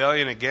attitude of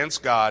rebellion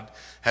against God,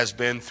 has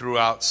been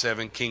throughout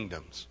 7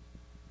 kingdoms.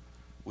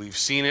 We've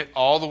seen it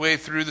all the way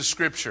through the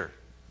Scripture.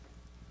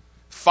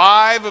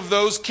 5 of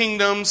those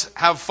kingdoms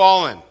have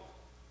fallen.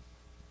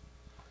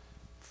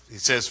 He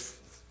says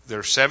there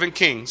are 7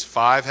 kings,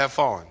 5 have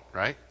fallen,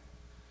 right?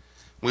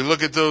 We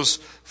look at those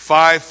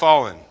 5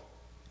 fallen.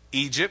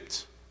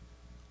 Egypt,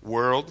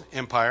 world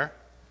empire.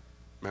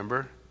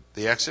 Remember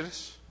the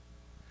Exodus?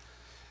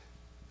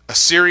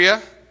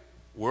 Assyria,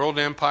 world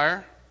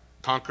empire,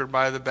 conquered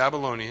by the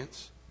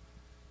Babylonians.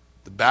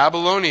 The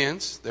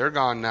Babylonians, they're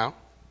gone now.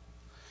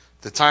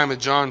 At the time of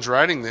John's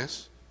writing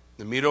this,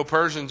 the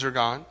Medo-Persians are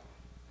gone.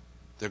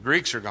 The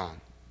Greeks are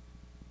gone.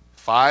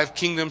 5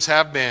 kingdoms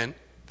have been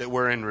that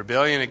were in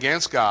rebellion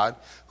against God,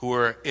 who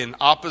were in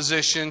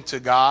opposition to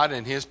God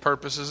and His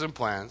purposes and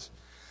plans.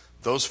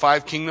 Those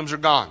 5 kingdoms are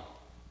gone.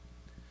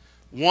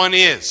 1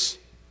 is.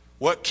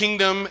 What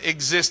kingdom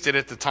existed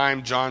at the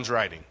time John's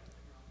writing?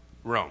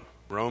 Rome.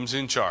 Rome's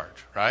in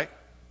charge, right?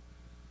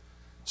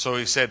 So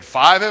he said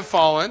 5 have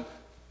fallen,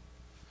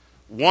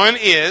 1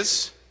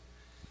 is,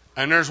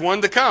 and there's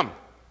 1 to come.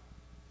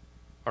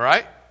 All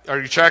right? Are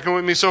you tracking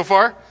with me so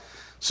far?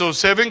 So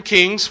 7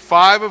 kings,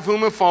 5 of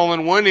whom have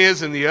fallen, 1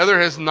 is, and the other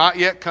has not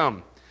yet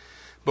come.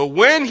 But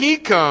when he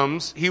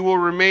comes, he will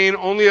remain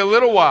only a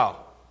little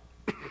while.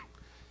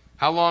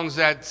 How long is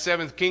that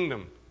 7th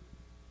kingdom?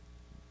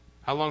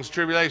 How long is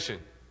tribulation?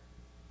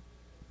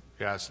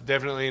 Yeah, it's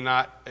definitely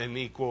not an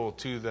equal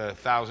to the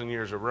 1,000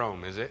 years of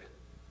Rome, is it?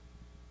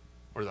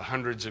 Or the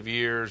hundreds of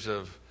years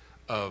of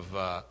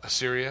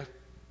Assyria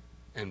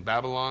and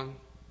Babylon.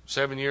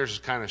 7 years is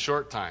kind of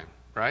short time,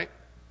 right?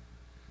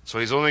 So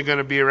he's only going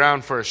to be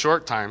around for a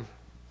short time.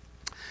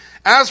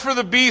 As for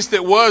the beast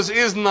that was,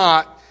 is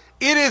not,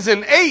 it is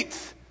an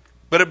 8th,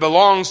 but it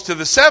belongs to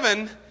the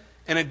 7,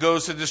 and it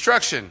goes to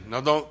destruction.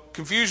 Now don't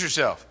confuse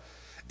yourself.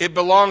 It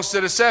belongs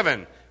to the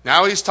 7.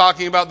 Now he's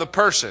talking about the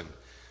person.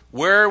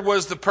 Where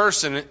was the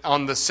person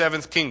on the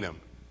seventh kingdom?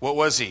 What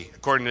was he,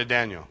 according to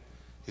Daniel?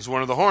 He's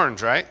one of the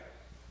horns, right?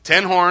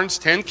 10 horns,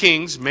 10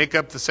 kings make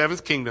up the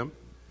seventh kingdom.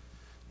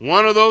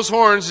 One of those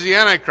horns is the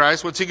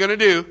Antichrist. What's he going to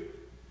do?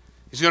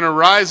 He's going to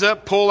rise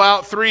up, pull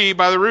out 3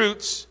 by the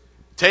roots,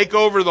 take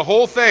over the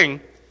whole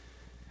thing,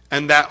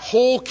 and that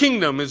whole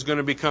kingdom is going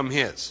to become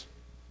his.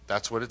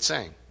 That's what it's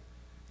saying.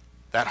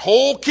 That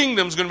whole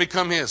kingdom is going to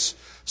become his.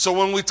 So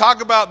when we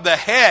talk about the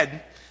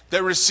head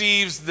that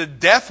receives the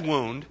death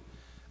wound,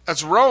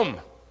 that's Rome.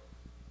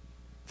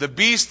 The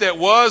beast that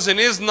was and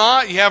is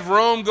not, you have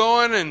Rome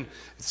going, and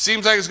it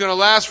seems like it's going to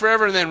last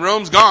forever, and then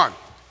Rome's gone.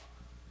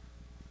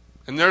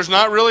 And there's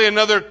not really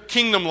another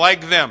kingdom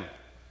like them.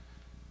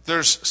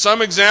 There's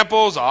some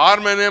examples. The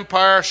Ottoman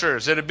Empire, sure.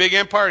 Is it a big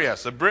empire?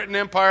 Yes. The Britain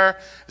Empire,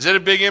 is it a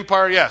big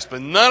empire? Yes.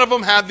 But none of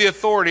them had the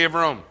authority of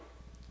Rome.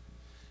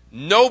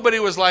 Nobody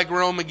was like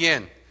Rome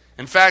again.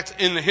 In fact,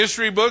 in the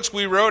history books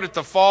we wrote at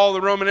the fall of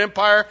the Roman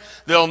Empire,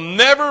 there'll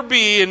never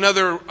be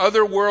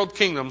other world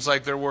kingdoms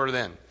like there were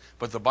then.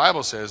 But the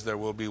Bible says there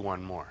will be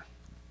one more.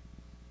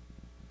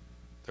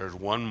 There's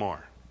one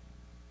more.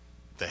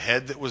 The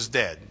head that was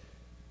dead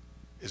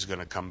is going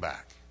to come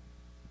back.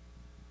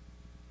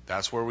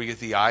 That's where we get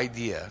the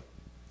idea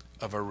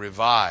of a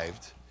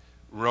revived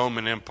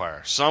Roman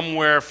Empire.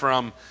 Somewhere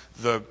from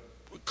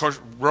of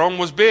course, Rome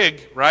was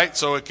big, right?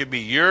 So it could be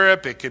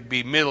Europe, it could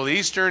be Middle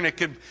Eastern,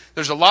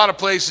 there's a lot of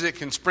places it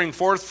can spring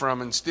forth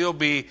from and still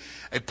be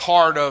a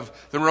part of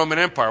the Roman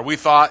Empire. We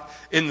thought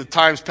in the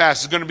times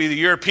past it's going to be the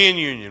European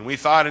Union. We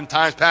thought in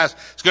times past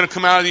it's going to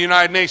come out of the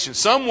United Nations.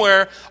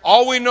 Somewhere,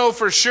 all we know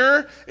for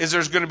sure is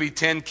there's going to be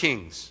 10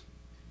 kings,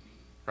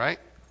 right?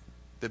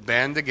 That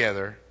band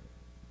together,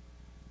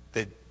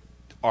 that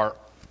are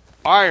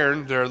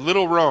iron, they're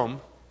little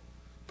Rome,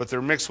 but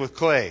they're mixed with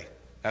clay.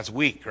 That's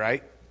weak,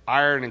 right?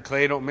 Iron and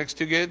clay don't mix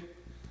too good.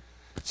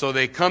 So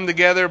they come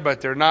together,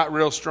 but they're not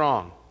real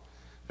strong.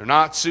 They're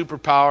not super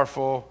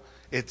powerful.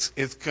 It's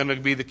going to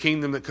be the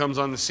kingdom that comes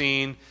on the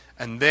scene.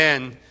 And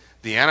then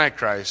the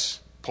Antichrist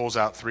pulls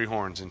out 3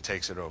 horns and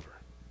takes it over.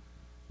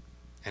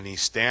 And he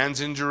stands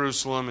in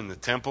Jerusalem in the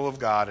temple of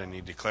God and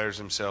he declares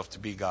himself to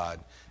be God.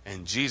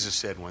 And Jesus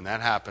said, when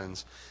that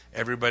happens,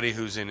 everybody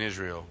who's in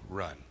Israel,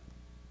 run.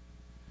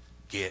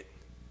 Get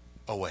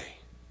away.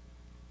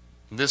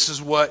 This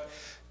is what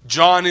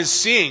John is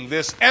seeing,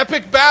 this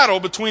epic battle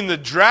between the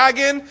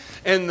dragon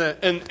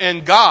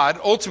and God,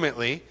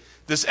 ultimately.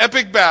 This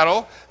epic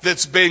battle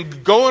that's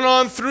been going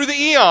on through the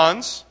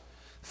eons,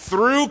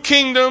 through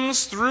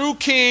kingdoms, through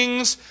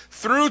kings,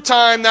 through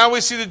time. Now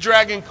we see the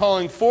dragon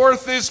calling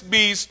forth this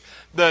beast,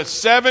 the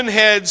 7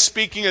 heads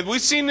speaking of.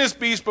 We've seen this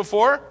beast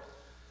before.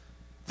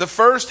 The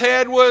first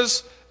head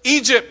was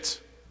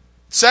Egypt.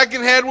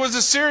 Second head was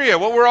Assyria.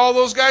 What were all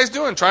those guys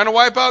doing? Trying to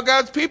wipe out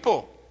God's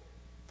people.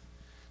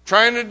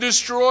 Trying to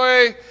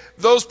destroy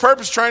those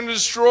purposes, trying to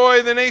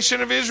destroy the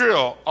nation of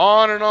Israel.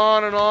 On and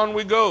on and on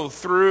we go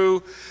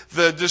through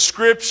the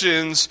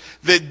descriptions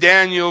that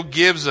Daniel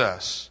gives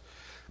us.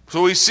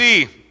 So we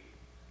see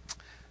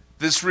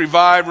this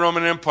revived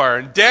Roman Empire.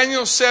 In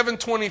Daniel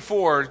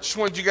 7:24, I just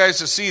want you guys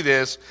to see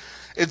this.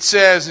 It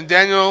says in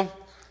Daniel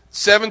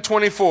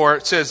 7:24,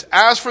 it says,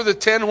 as for the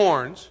 10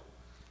 horns,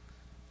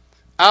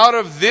 out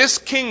of this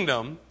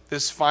kingdom,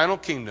 this final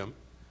kingdom,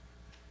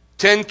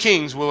 10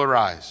 kings will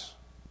arise.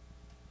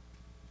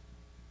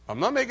 I'm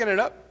not making it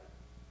up.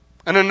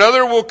 And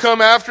another will come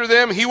after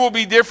them. He will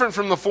be different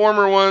from the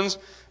former ones,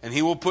 and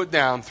he will put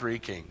down 3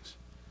 kings.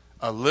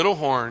 A little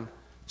horn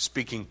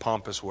speaking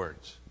pompous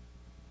words.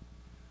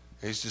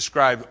 He's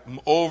described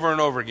over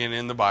and over again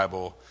in the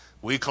Bible.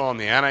 We call him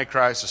the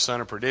Antichrist, the son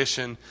of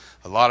perdition,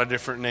 a lot of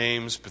different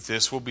names, but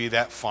this will be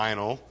that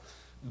final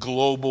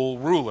global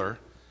ruler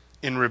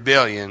in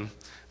rebellion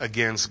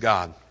against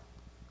God.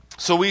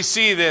 So we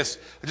see this.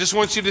 I just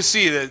want you to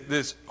see that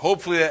this.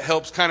 Hopefully that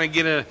helps kind of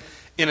get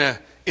in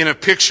a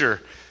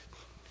picture.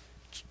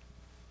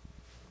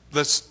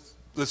 Let's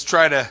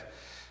try to.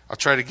 I'll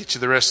try to get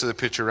you the rest of the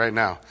picture right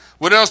now.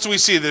 What else do we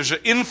see? There's an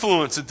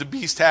influence that the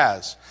beast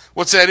has.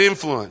 What's that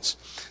influence?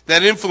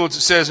 That influence,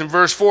 it says in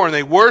verse 4, and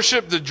they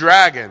worshiped the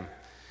dragon,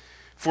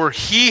 for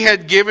he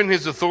had given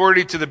his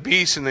authority to the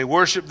beast, and they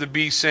worshiped the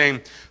beast, saying,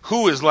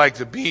 who is like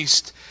the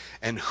beast,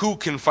 and who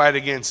can fight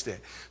against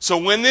it? So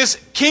when this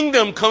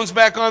kingdom comes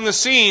back on the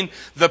scene,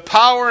 the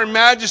power and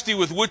majesty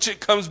with which it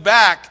comes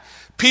back,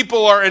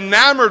 people are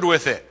enamored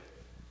with it.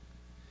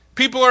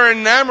 People are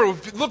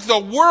enamored. Look, the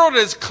world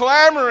is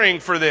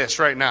clamoring for this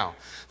right now.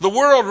 The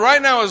world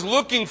right now is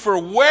looking for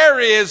where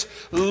is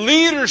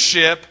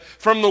leadership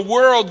from the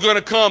world going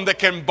to come that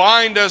can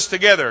bind us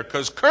together.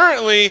 Because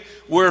currently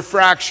we're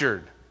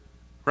fractured.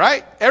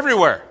 Right?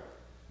 Everywhere.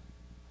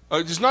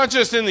 It's not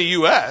just in the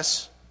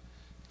U.S.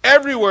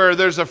 Everywhere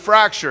there's a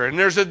fracture. And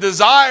there's a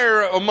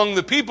desire among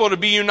the people to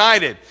be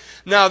united.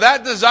 Now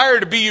that desire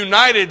to be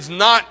united is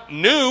not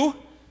new.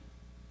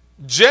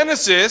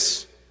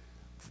 Genesis,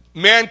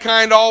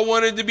 mankind all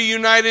wanted to be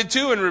united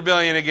too in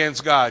rebellion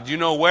against God. You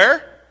know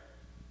where?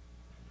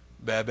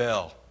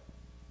 Babel.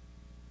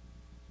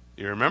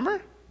 You remember?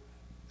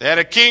 They had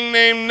a king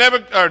named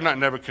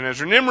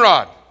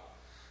Nimrod.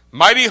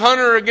 Mighty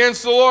hunter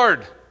against the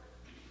Lord.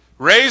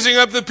 Raising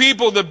up the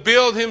people to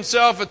build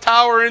himself a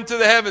tower into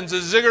the heavens, a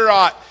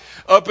ziggurat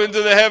up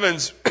into the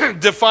heavens,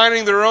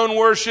 defining their own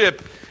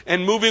worship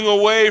and moving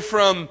away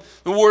from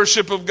the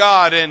worship of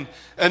God. And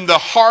the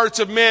hearts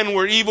of men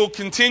were evil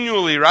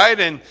continually,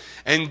 right?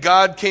 And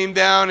God came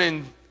down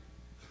and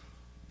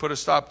put a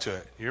stop to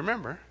it. You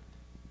remember?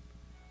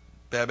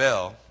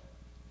 Babel.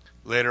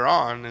 Later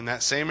on, in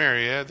that same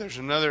area, there's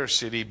another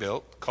city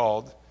built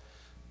called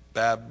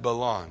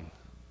Babylon.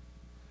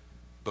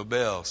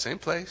 Babel, same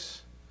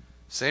place,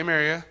 same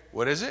area.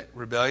 What is it?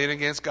 Rebellion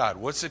against God.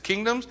 What's the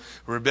kingdoms?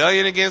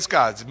 Rebellion against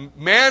God. It's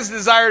man's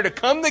desire to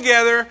come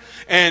together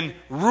and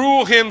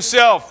rule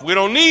himself. We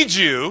don't need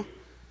you.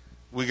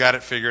 We got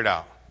it figured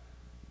out.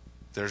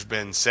 There's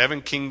been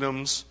 7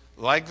 kingdoms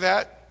like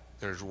that.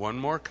 There's one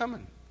more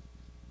coming.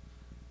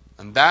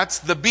 And that's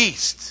the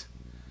beast.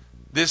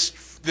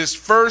 This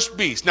first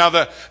beast. Now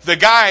the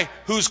guy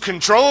who's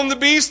controlling the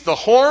beast, the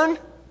horn,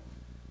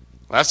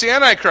 that's the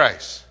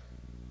Antichrist.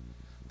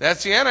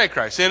 That's the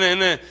Antichrist.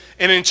 And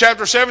in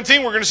chapter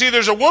 17, we're going to see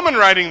there's a woman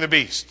riding the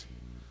beast.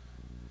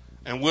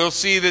 And we'll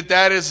see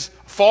that is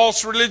a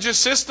false religious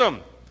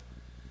system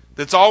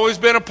that's always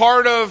been a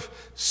part of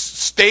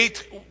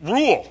state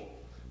rule.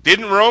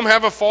 Didn't Rome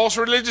have a false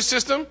religious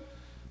system?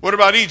 What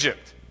about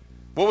Egypt?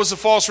 What was the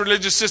false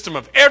religious system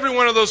of every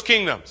one of those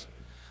kingdoms?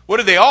 What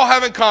did they all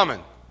have in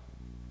common?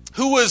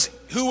 Who was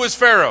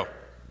Pharaoh?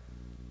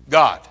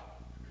 God.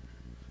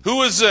 Who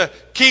was the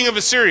king of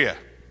Assyria?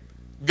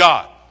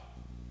 God.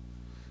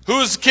 Who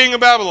was the king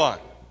of Babylon?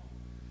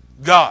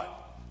 God.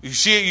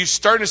 You're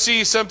starting to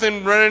see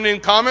something running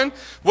in common?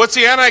 What's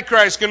the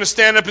Antichrist going to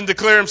stand up and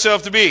declare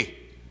himself to be?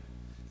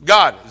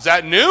 God. Is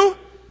that new?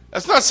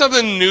 That's not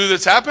something new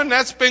that's happened.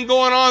 That's been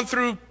going on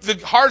through the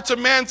hearts of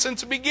man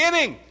since the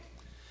beginning.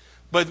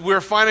 But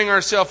we're finding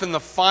ourselves in the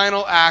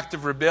final act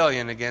of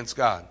rebellion against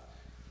God.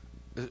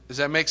 Does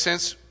that make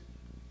sense?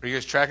 Are you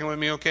guys tracking with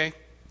me okay?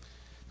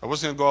 I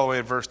wasn't going to go all the way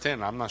to verse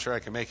 10. I'm not sure I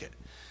can make it.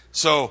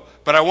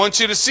 But I want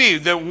you to see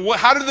that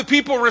how did the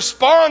people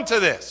respond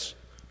to this?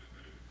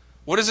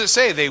 What does it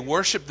say? They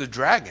worship the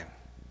dragon.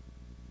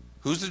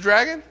 Who's the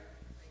dragon?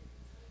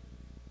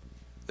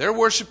 They'll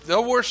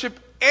worship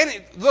any.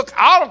 Look,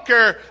 I don't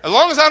care. As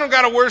long as I don't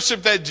got to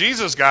worship that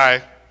Jesus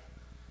guy.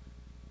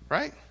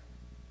 Right?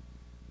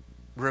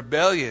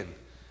 Rebellion.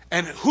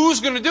 And who's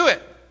going to do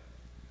it?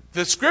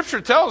 The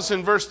scripture tells us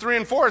in verse 3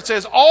 and 4, it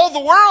says, all the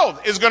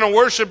world is going to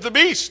worship the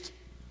beast.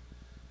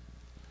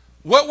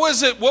 What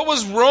was it? What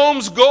was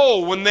Rome's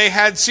goal when they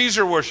had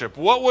Caesar worship?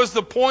 What was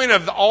the point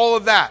of all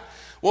of that?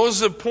 What was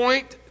the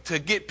point? To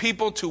get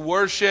people to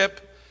worship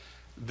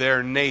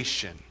their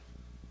nation.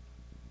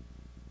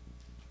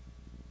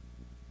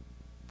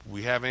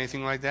 We have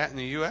anything like that in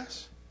the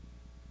U.S.?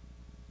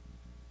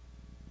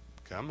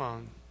 Come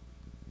on.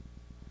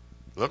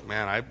 Look,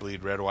 man, I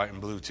bleed red, white,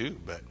 and blue too,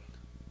 but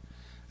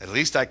at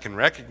least I can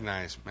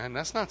recognize, man,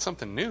 that's not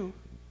something new.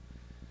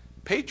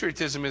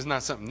 Patriotism is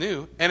not something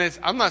new. And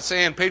I'm not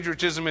saying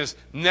patriotism is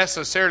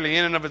necessarily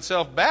in and of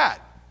itself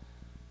bad.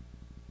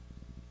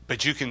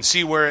 But you can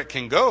see where it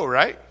can go,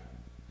 right?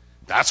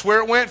 That's where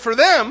it went for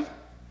them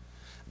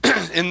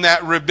in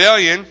that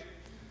rebellion.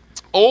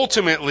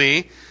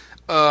 Ultimately,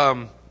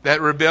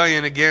 that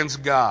rebellion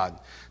against God.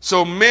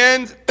 So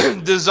men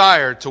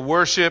desire to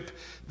worship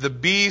the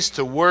beast,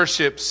 to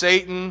worship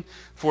Satan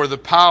for the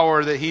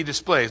power that he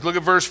displays. Look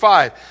at verse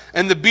 5.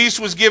 And the beast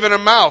was given a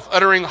mouth,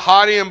 uttering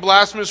haughty and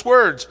blasphemous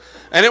words.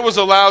 And it was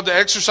allowed to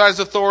exercise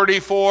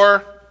authority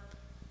for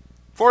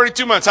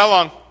 42 months. How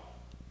long?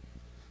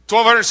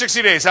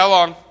 1,260 days. How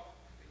long?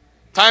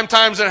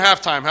 Times and a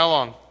half time. How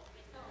long?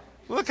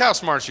 Look how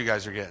smart you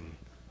guys are getting.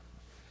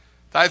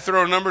 I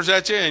throw numbers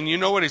at you and you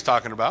know what he's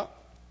talking about.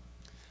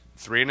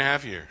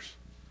 3.5 years.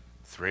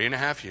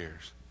 3.5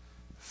 years.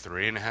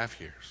 3.5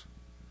 years.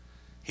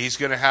 He's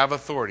going to have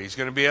authority. He's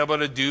going to be able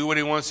to do what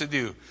he wants to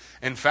do.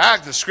 In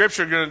fact, the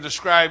scripture is going to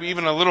describe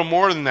even a little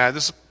more than that.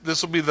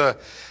 This will be the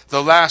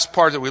last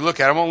part that we look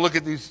at. I won't look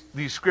at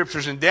these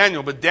scriptures in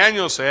Daniel, but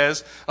Daniel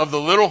says of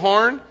the little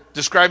horn,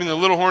 describing the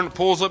little horn that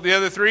pulls up the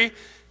other three,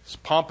 it's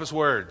pompous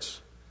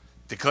words.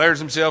 Declares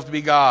himself to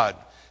be God.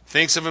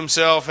 Thinks of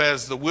himself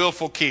as the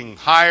willful king,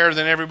 higher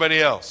than everybody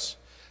else.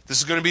 This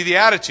is going to be the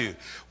attitude.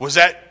 Was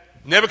that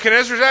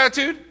Nebuchadnezzar's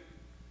attitude?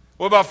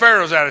 What about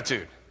Pharaoh's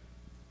attitude?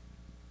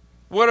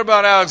 What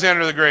about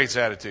Alexander the Great's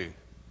attitude?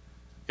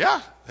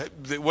 Yeah,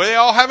 what they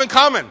all have in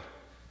common?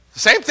 The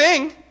same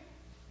thing.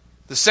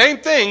 The same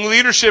thing,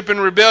 leadership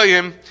and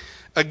rebellion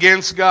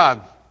against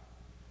God.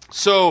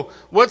 So,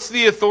 what's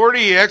the authority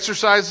he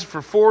exercises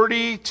for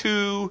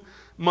 42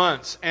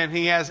 months? And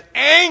he has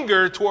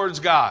anger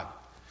towards God.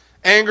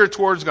 Anger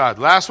towards God.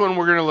 Last one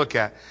we're going to look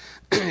at.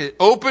 It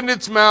opened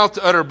its mouth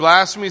to utter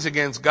blasphemies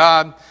against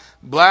God,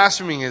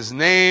 blaspheming his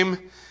name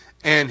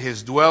and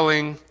his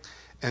dwelling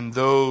and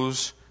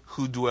those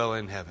who dwell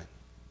in heaven.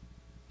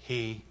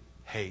 He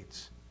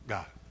hates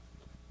God.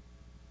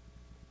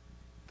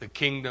 The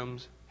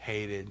kingdoms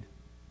hated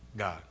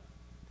God.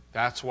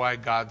 That's why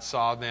God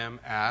saw them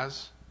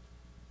as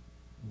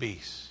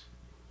beasts.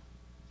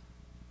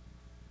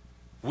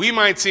 We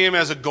might see them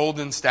as a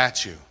golden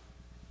statue.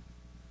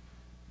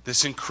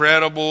 This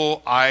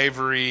incredible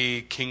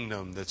ivory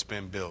kingdom that's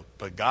been built.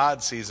 But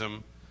God sees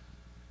them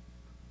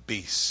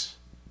beasts.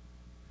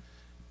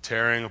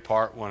 Tearing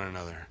apart one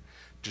another.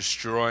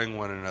 Destroying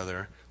one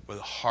another with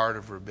a heart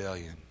of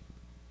rebellion.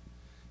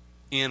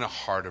 In a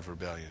heart of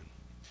rebellion.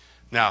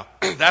 Now,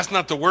 that's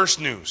not the worst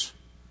news.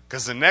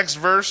 Because the next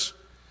verse,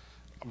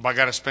 I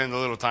got to spend a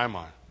little time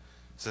on.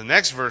 So the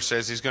next verse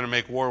says he's going to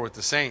make war with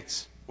the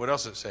saints. What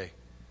else does it say?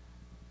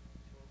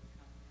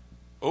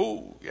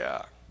 Oh,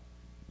 yeah.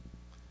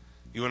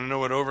 You want to know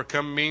what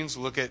overcome means?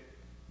 Look at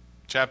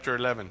chapter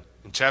 11.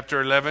 In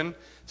chapter 11,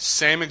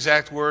 same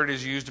exact word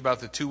is used about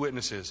the two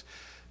witnesses.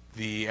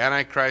 The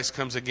Antichrist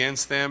comes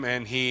against them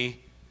and he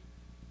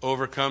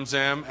overcomes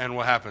them. And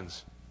what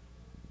happens?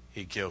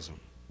 He kills them.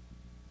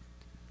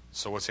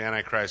 So what's the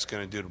Antichrist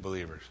going to do to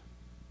believers?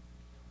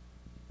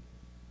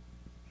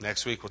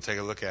 Next week we'll take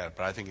a look at it,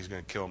 but I think he's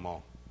going to kill them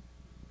all.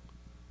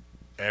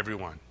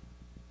 Everyone.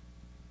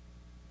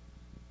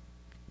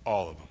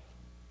 All of them.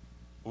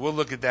 We'll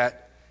look at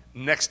that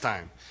next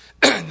time.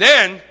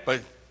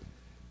 But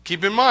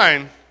keep in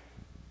mind,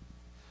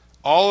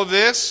 all of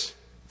this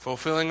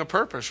fulfilling a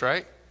purpose,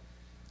 right?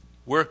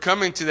 We're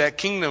coming to that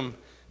kingdom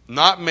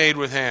not made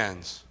with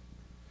hands,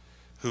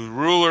 whose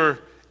ruler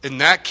in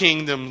that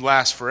kingdom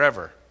lasts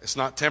forever. It's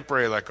not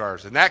temporary like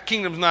ours. And that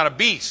kingdom's not a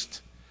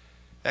beast.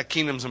 That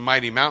kingdom's a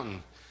mighty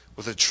mountain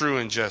with a true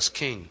and just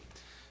king.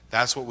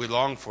 That's what we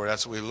long for.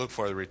 That's what we look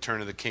for, the return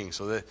of the king.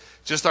 So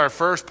just our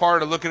first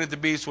part of looking at the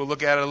beast, we'll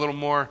look at it a little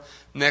more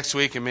next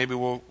week, and maybe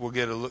we'll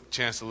get a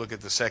chance to look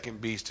at the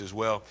second beast as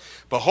well.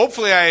 But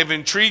hopefully I have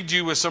intrigued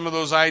you with some of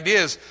those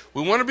ideas.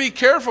 We want to be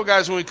careful,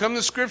 guys, when we come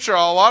to Scripture.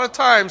 A lot of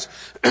times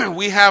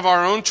we have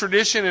our own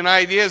tradition and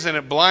ideas, and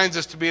it blinds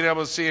us to being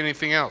able to see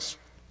anything else.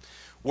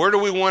 Where do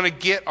we want to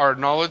get our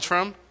knowledge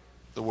from?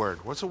 The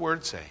Word. What's the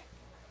Word say?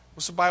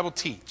 What's the Bible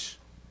teach?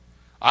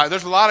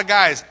 There's a lot of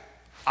guys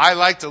I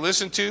like to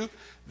listen to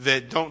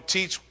that don't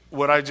teach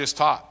what I just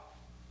taught.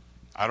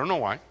 I don't know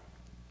why.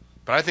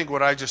 But I think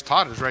what I just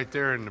taught is right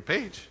there in the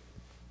page.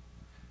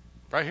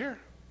 Right here.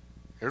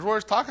 Here's where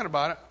it's talking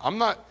about it. I'm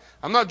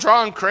not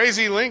drawing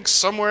crazy links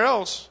somewhere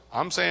else.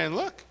 I'm saying,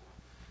 look,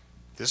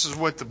 this is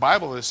what the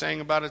Bible is saying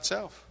about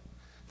itself.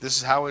 This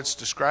is how it's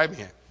describing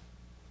it.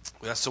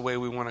 That's the way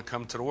we want to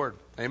come to the Word.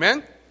 Amen?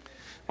 Why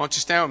don't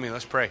you stand with me?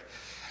 Let's pray.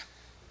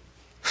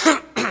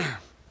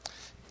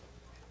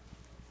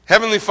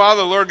 Heavenly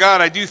Father, Lord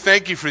God, I do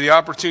thank you for the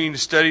opportunity to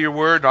study your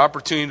word, the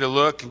opportunity to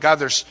look. And God,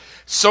 there's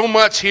so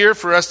much here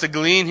for us to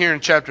glean here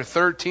in chapter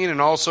 13 and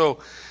also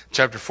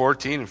chapter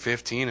 14 and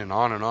 15 and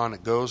on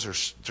it goes.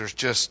 There's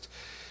just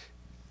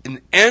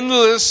an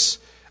endless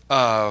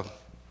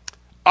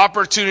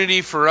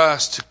opportunity for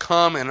us to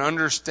come and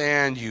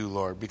understand you,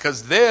 Lord,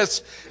 because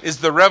this is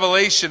the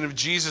revelation of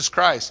Jesus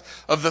Christ,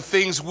 of the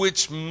things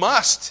which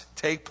must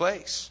take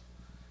place.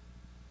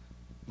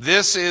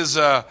 This is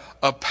a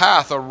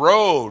path, a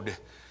road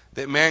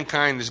that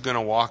mankind is going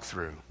to walk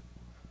through.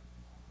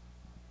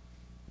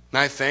 And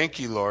I thank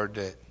you, Lord,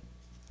 that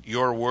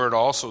your word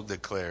also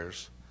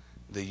declares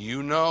that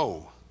you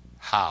know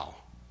how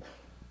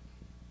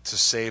to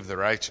save the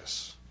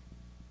righteous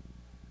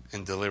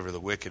and deliver the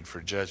wicked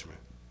for judgment.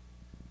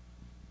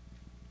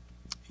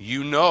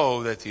 You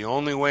know that the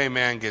only way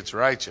man gets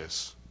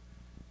righteous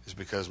is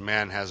because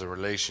man has a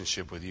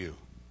relationship with you.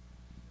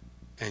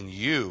 And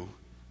you,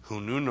 who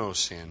knew no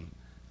sin,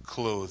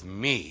 clothe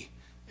me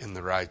in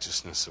the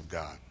righteousness of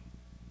God.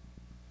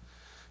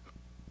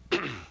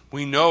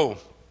 We know,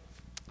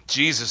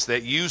 Jesus,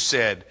 that you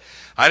said,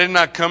 I did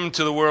not come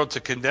to the world to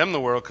condemn the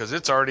world because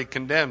it's already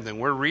condemned. And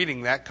we're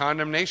reading that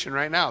condemnation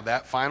right now,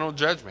 that final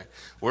judgment.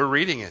 We're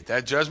reading it.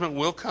 That judgment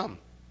will come.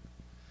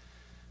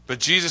 But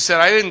Jesus said,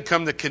 I didn't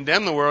come to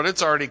condemn the world.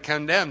 It's already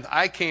condemned.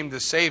 I came to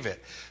save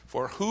it.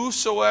 For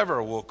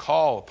whosoever will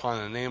call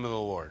upon the name of the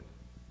Lord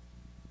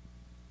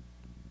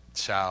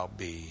shall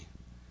be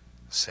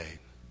saved.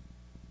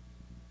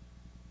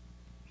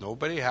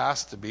 Nobody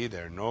has to be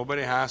there.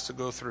 Nobody has to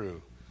go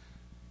through.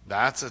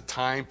 That's a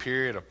time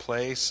period, a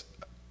place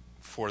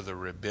for the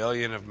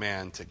rebellion of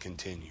man to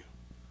continue.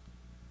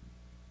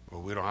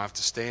 But we don't have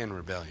to stay in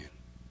rebellion.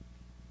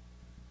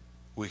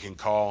 We can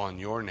call on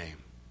your name.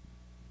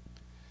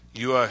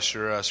 You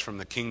usher us from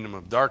the kingdom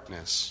of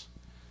darkness,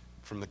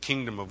 from the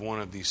kingdom of one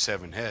of these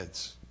seven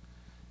heads,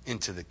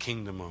 into the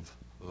kingdom of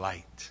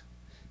light,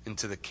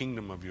 into the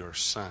kingdom of your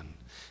Son,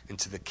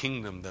 into the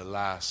kingdom that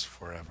lasts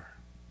forever.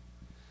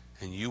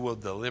 And you will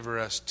deliver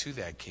us to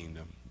that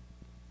kingdom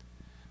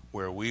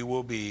where we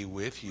will be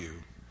with you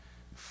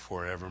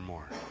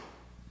forevermore.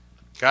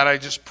 God, I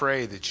just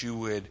pray that you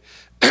would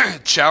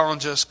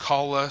challenge us,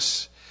 call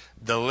us,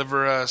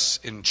 deliver us,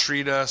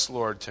 entreat us,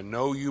 Lord, to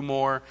know you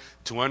more,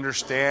 to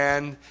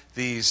understand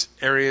these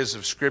areas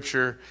of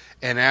Scripture.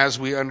 And as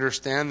we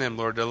understand them,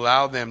 Lord,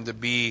 allow them to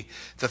be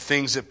the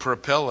things that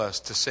propel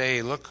us to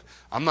say, look,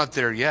 I'm not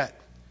there yet.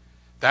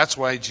 That's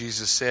why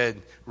Jesus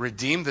said,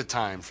 redeem the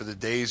time, for the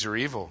days are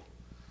evil.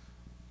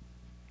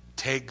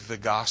 Take the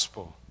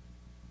gospel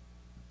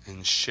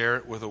and share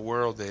it with a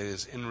world that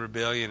is in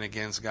rebellion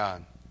against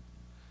God.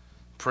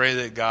 Pray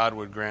that God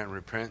would grant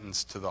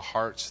repentance to the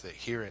hearts that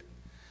hear it,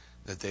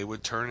 that they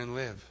would turn and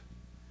live.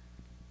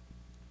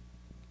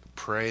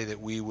 Pray that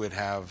we would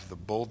have the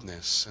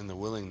boldness and the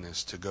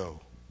willingness to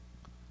go,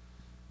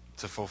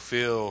 to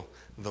fulfill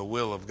the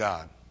will of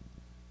God,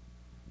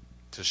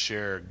 to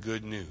share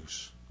good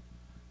news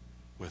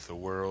with a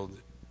world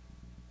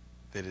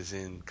that is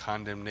in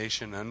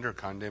condemnation, under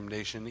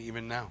condemnation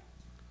even now,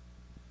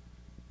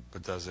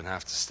 but doesn't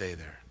have to stay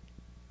there.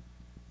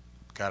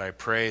 God, I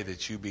pray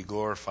that you be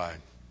glorified,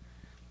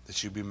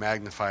 that you be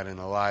magnified in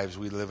the lives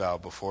we live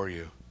out before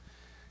you.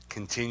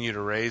 Continue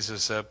to raise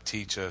us up,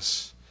 teach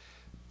us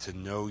to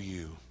know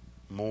you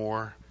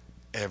more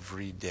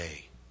every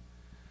day,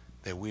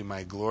 that we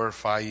might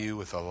glorify you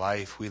with the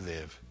life we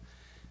live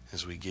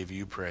as we give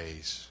you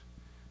praise.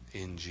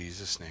 In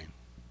Jesus' name,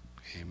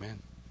 amen.